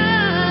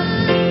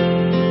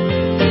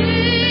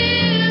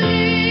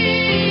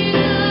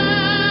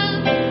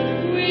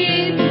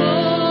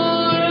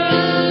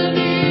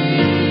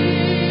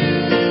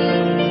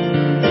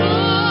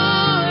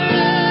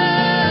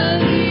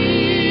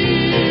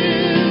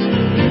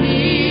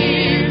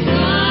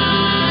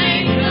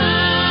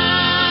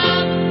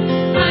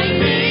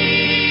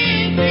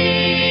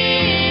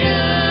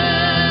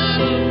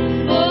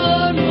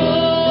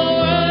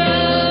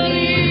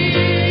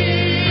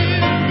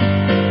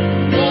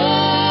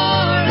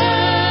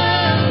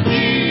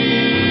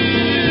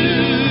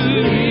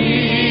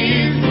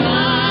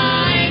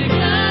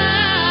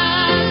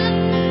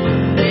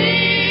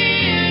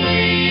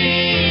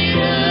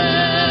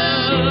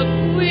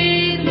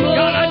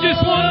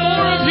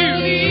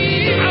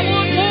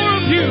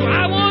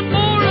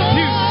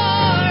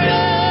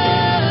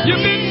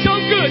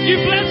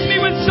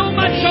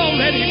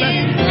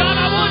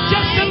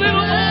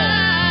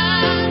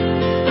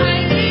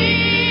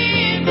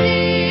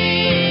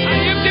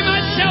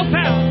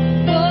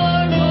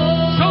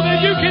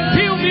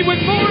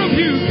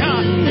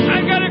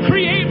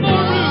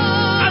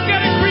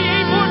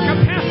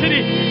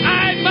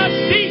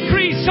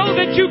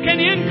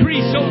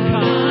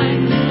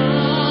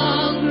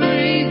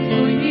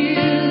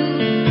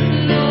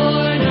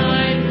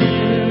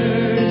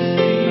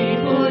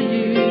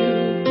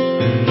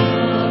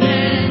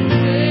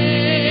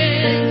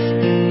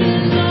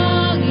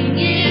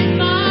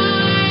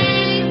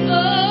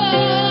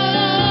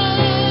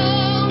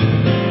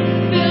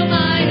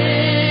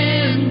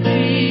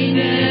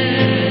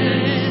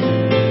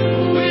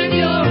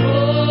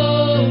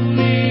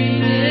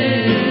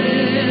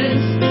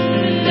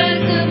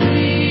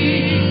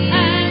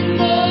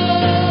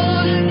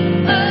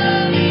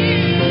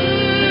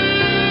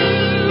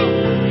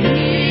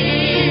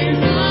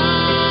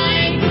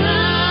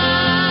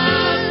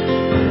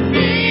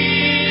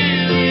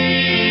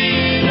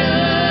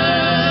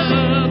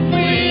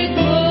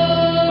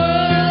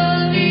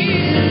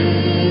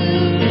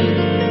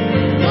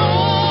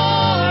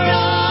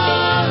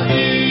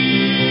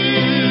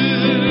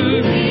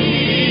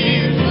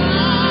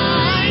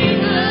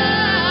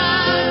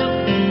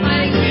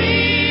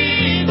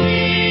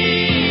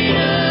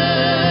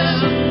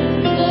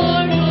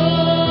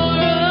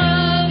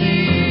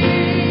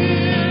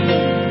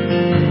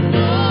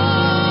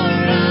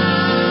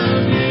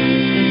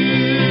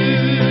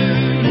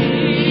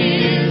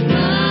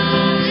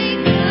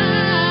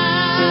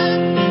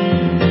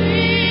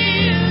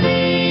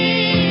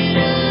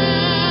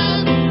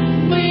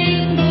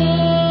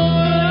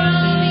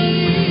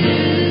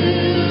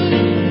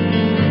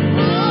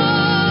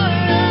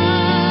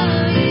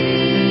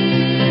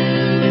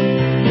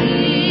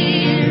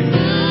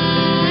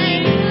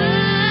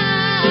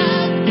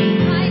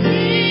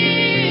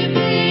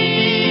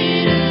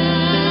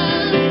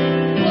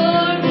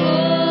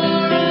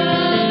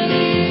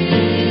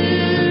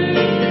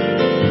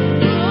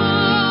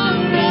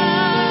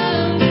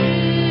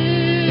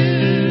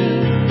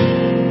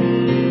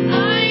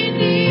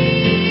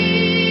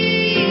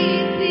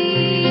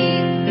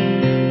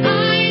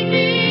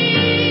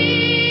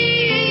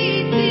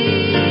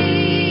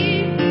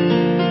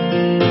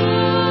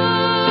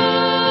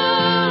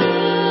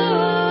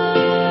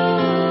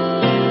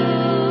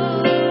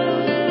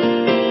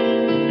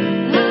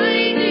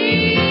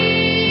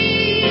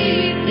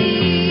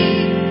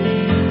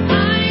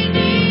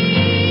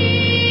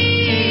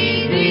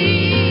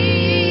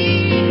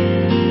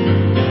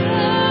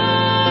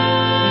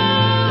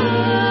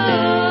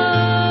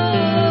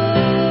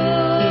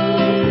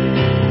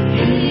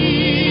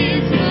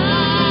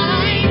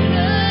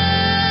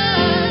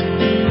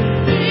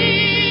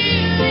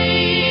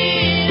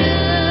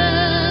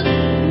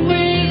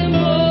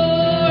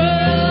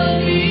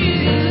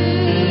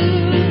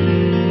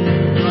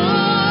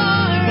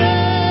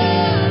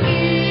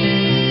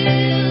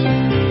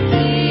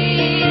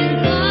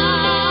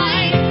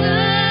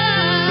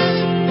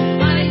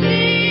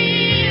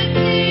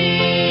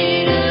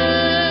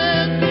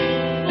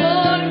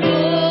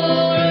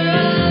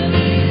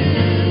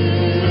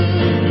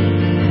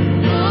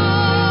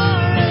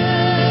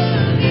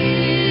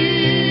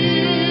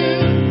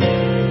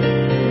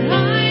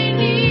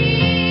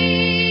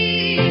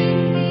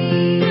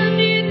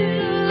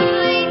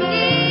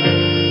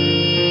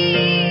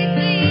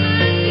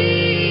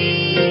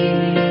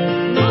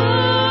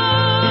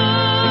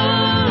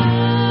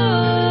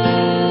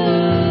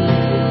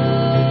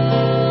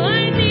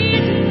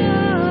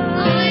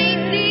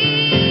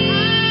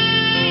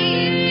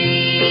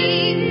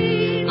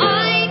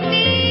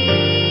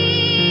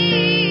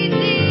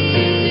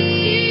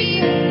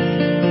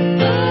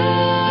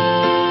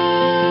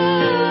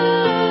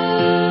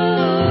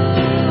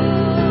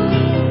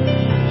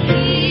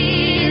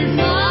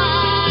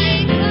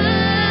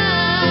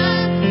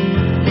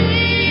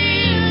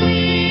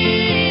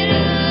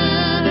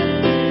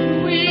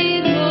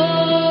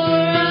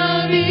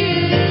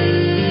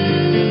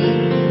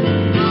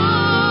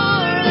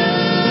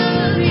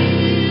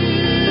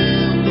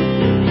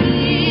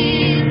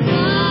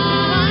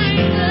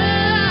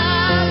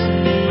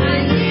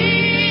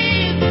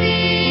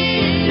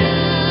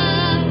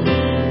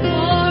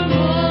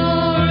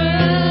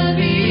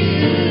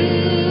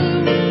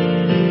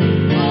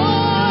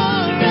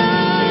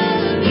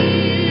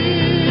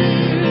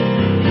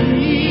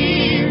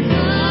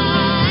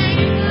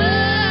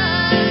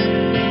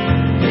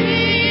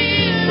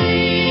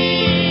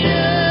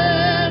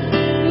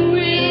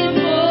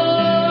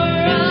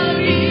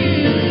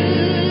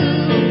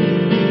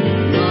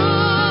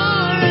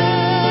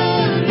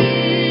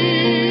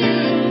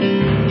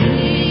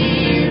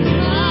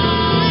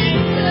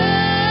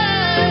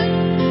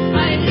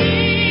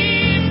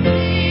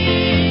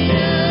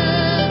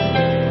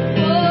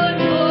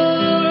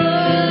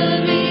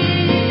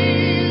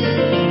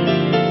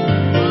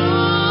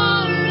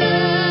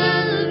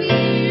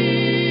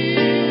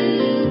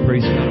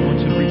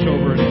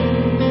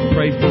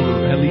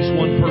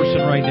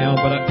right now,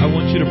 but I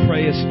want you to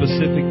pray a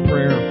specific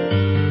prayer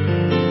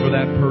for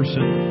that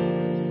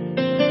person.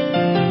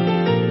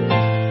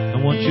 I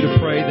want you to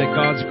pray that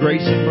God's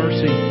grace and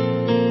mercy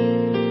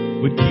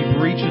would keep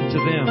reaching to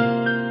them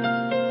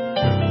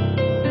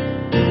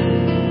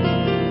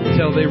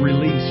until they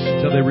release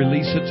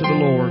it to the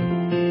Lord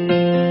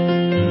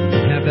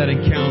and have that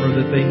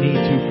encounter that they need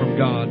to from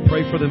God.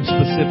 Pray for them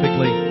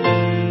specifically.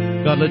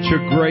 God, let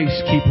your grace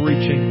keep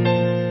reaching.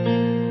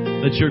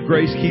 Let your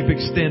grace keep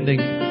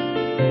extending.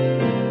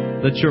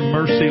 Let your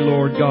mercy,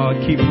 Lord God,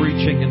 keep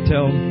reaching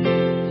until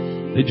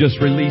they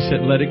just release it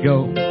and let it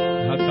go. In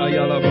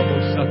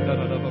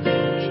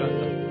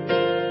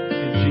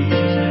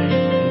Jesus' name.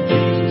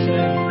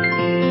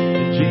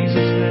 In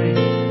Jesus' name.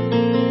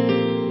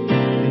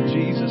 In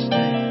Jesus'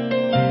 name.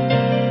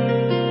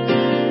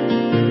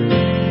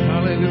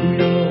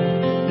 Hallelujah, Lord.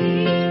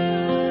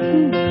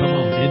 Come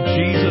on. In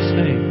Jesus'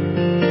 name.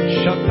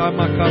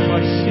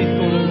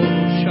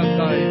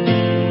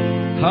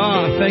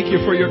 Thank you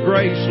for your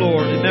grace,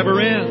 Lord. It never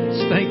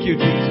ends. Thank you,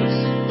 Jesus.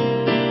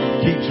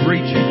 It keeps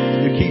reaching.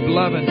 You keep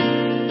loving.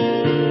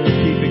 You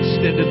keep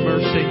extended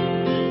mercy.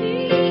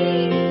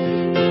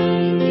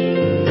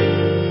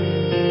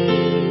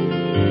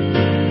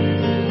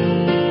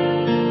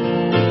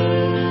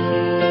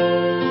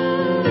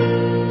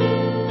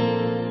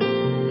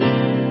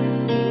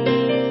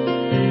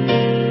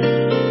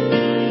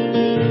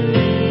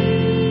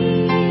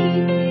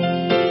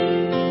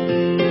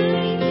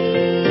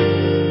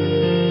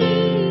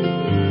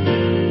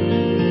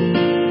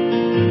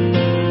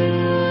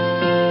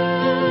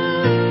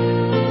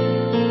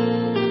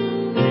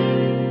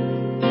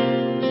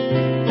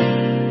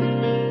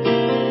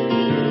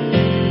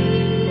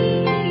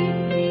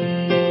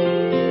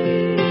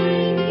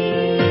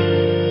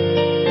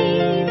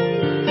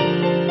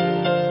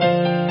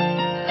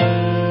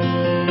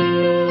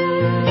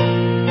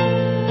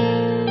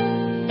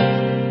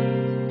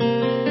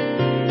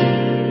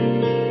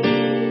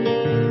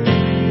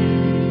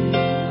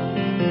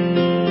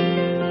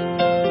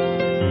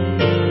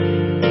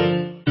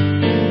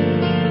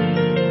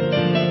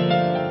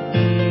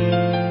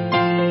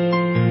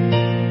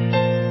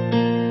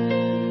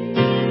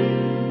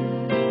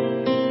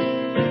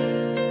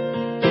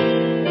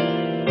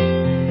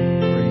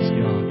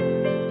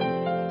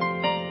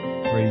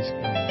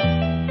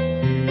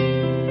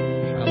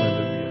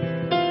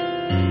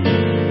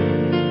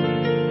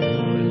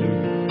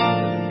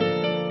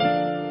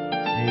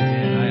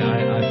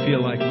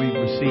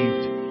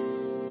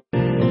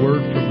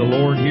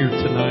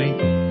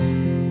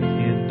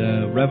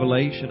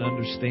 Revelation,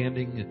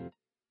 understanding.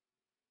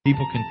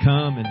 People can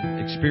come and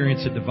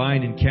experience a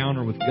divine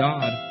encounter with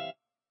God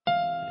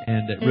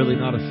and it really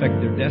not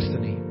affect their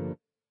destiny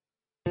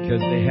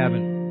because they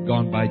haven't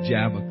gone by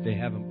Jabbok. They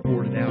haven't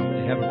poured it out.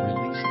 They haven't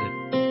released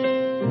it.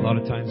 A lot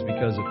of times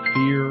because of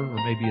fear or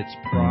maybe it's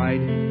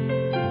pride.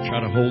 We try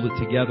to hold it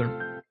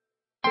together.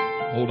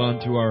 Hold on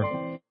to our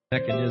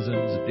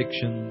mechanisms,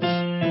 addictions,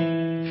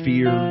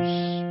 fears,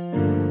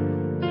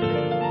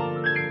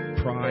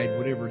 pride,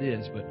 whatever it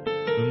is. But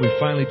when we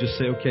finally just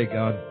say, okay,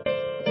 God,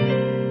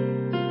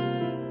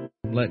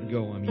 I'm letting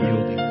go, I'm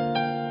yielding.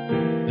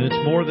 And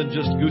it's more than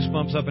just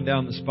goosebumps up and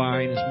down the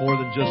spine. It's more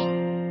than just,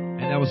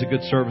 and that was a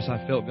good service. I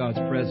felt God's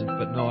presence.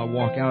 But no, I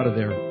walk out of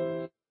there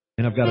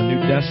and I've got a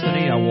new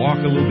destiny. I walk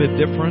a little bit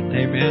different.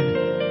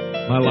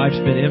 Amen. My life's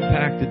been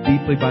impacted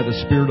deeply by the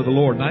Spirit of the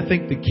Lord. And I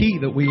think the key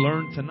that we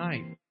learned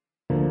tonight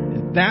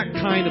is that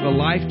kind of a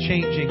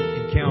life-changing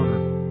encounter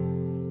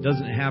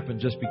doesn't happen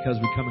just because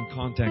we come in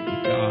contact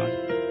with God.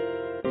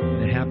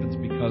 It happens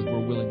because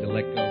we're willing to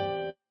let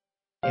go.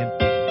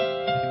 Empty.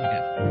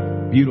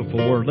 Amen. Beautiful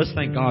word. Let's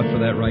thank God for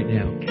that right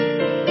now.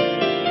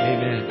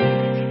 Amen.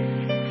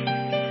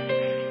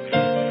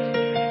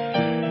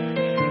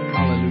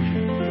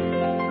 Hallelujah.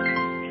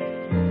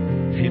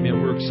 Amen.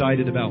 We're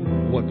excited about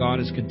what God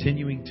is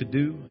continuing to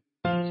do.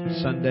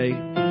 Sunday,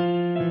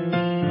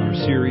 our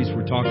series,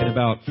 we're talking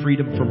about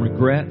freedom from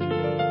regret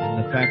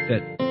and the fact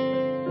that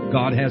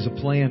God has a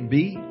plan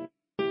B.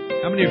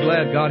 How many are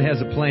glad God has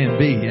a plan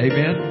B?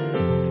 Amen?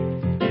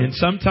 And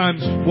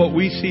sometimes what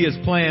we see as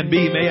plan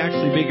B may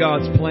actually be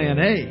God's plan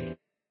A.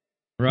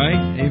 Right?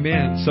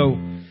 Amen. So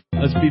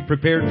let's be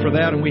prepared for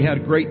that. And we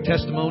had great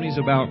testimonies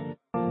about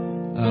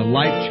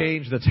life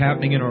change that's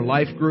happening in our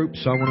life group.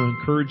 So I want to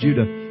encourage you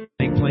to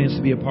make plans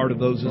to be a part of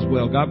those as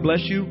well. God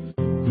bless you.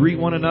 Greet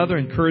one another.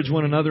 Encourage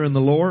one another in the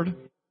Lord.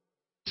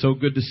 So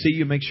good to see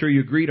you. Make sure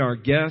you greet our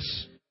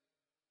guests.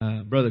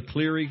 Brother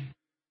Cleary.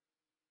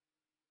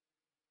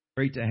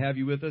 Great to have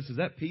you with us. Is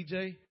that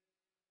PJ?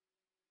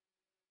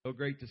 So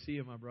great to see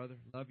you, my brother.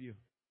 Love you.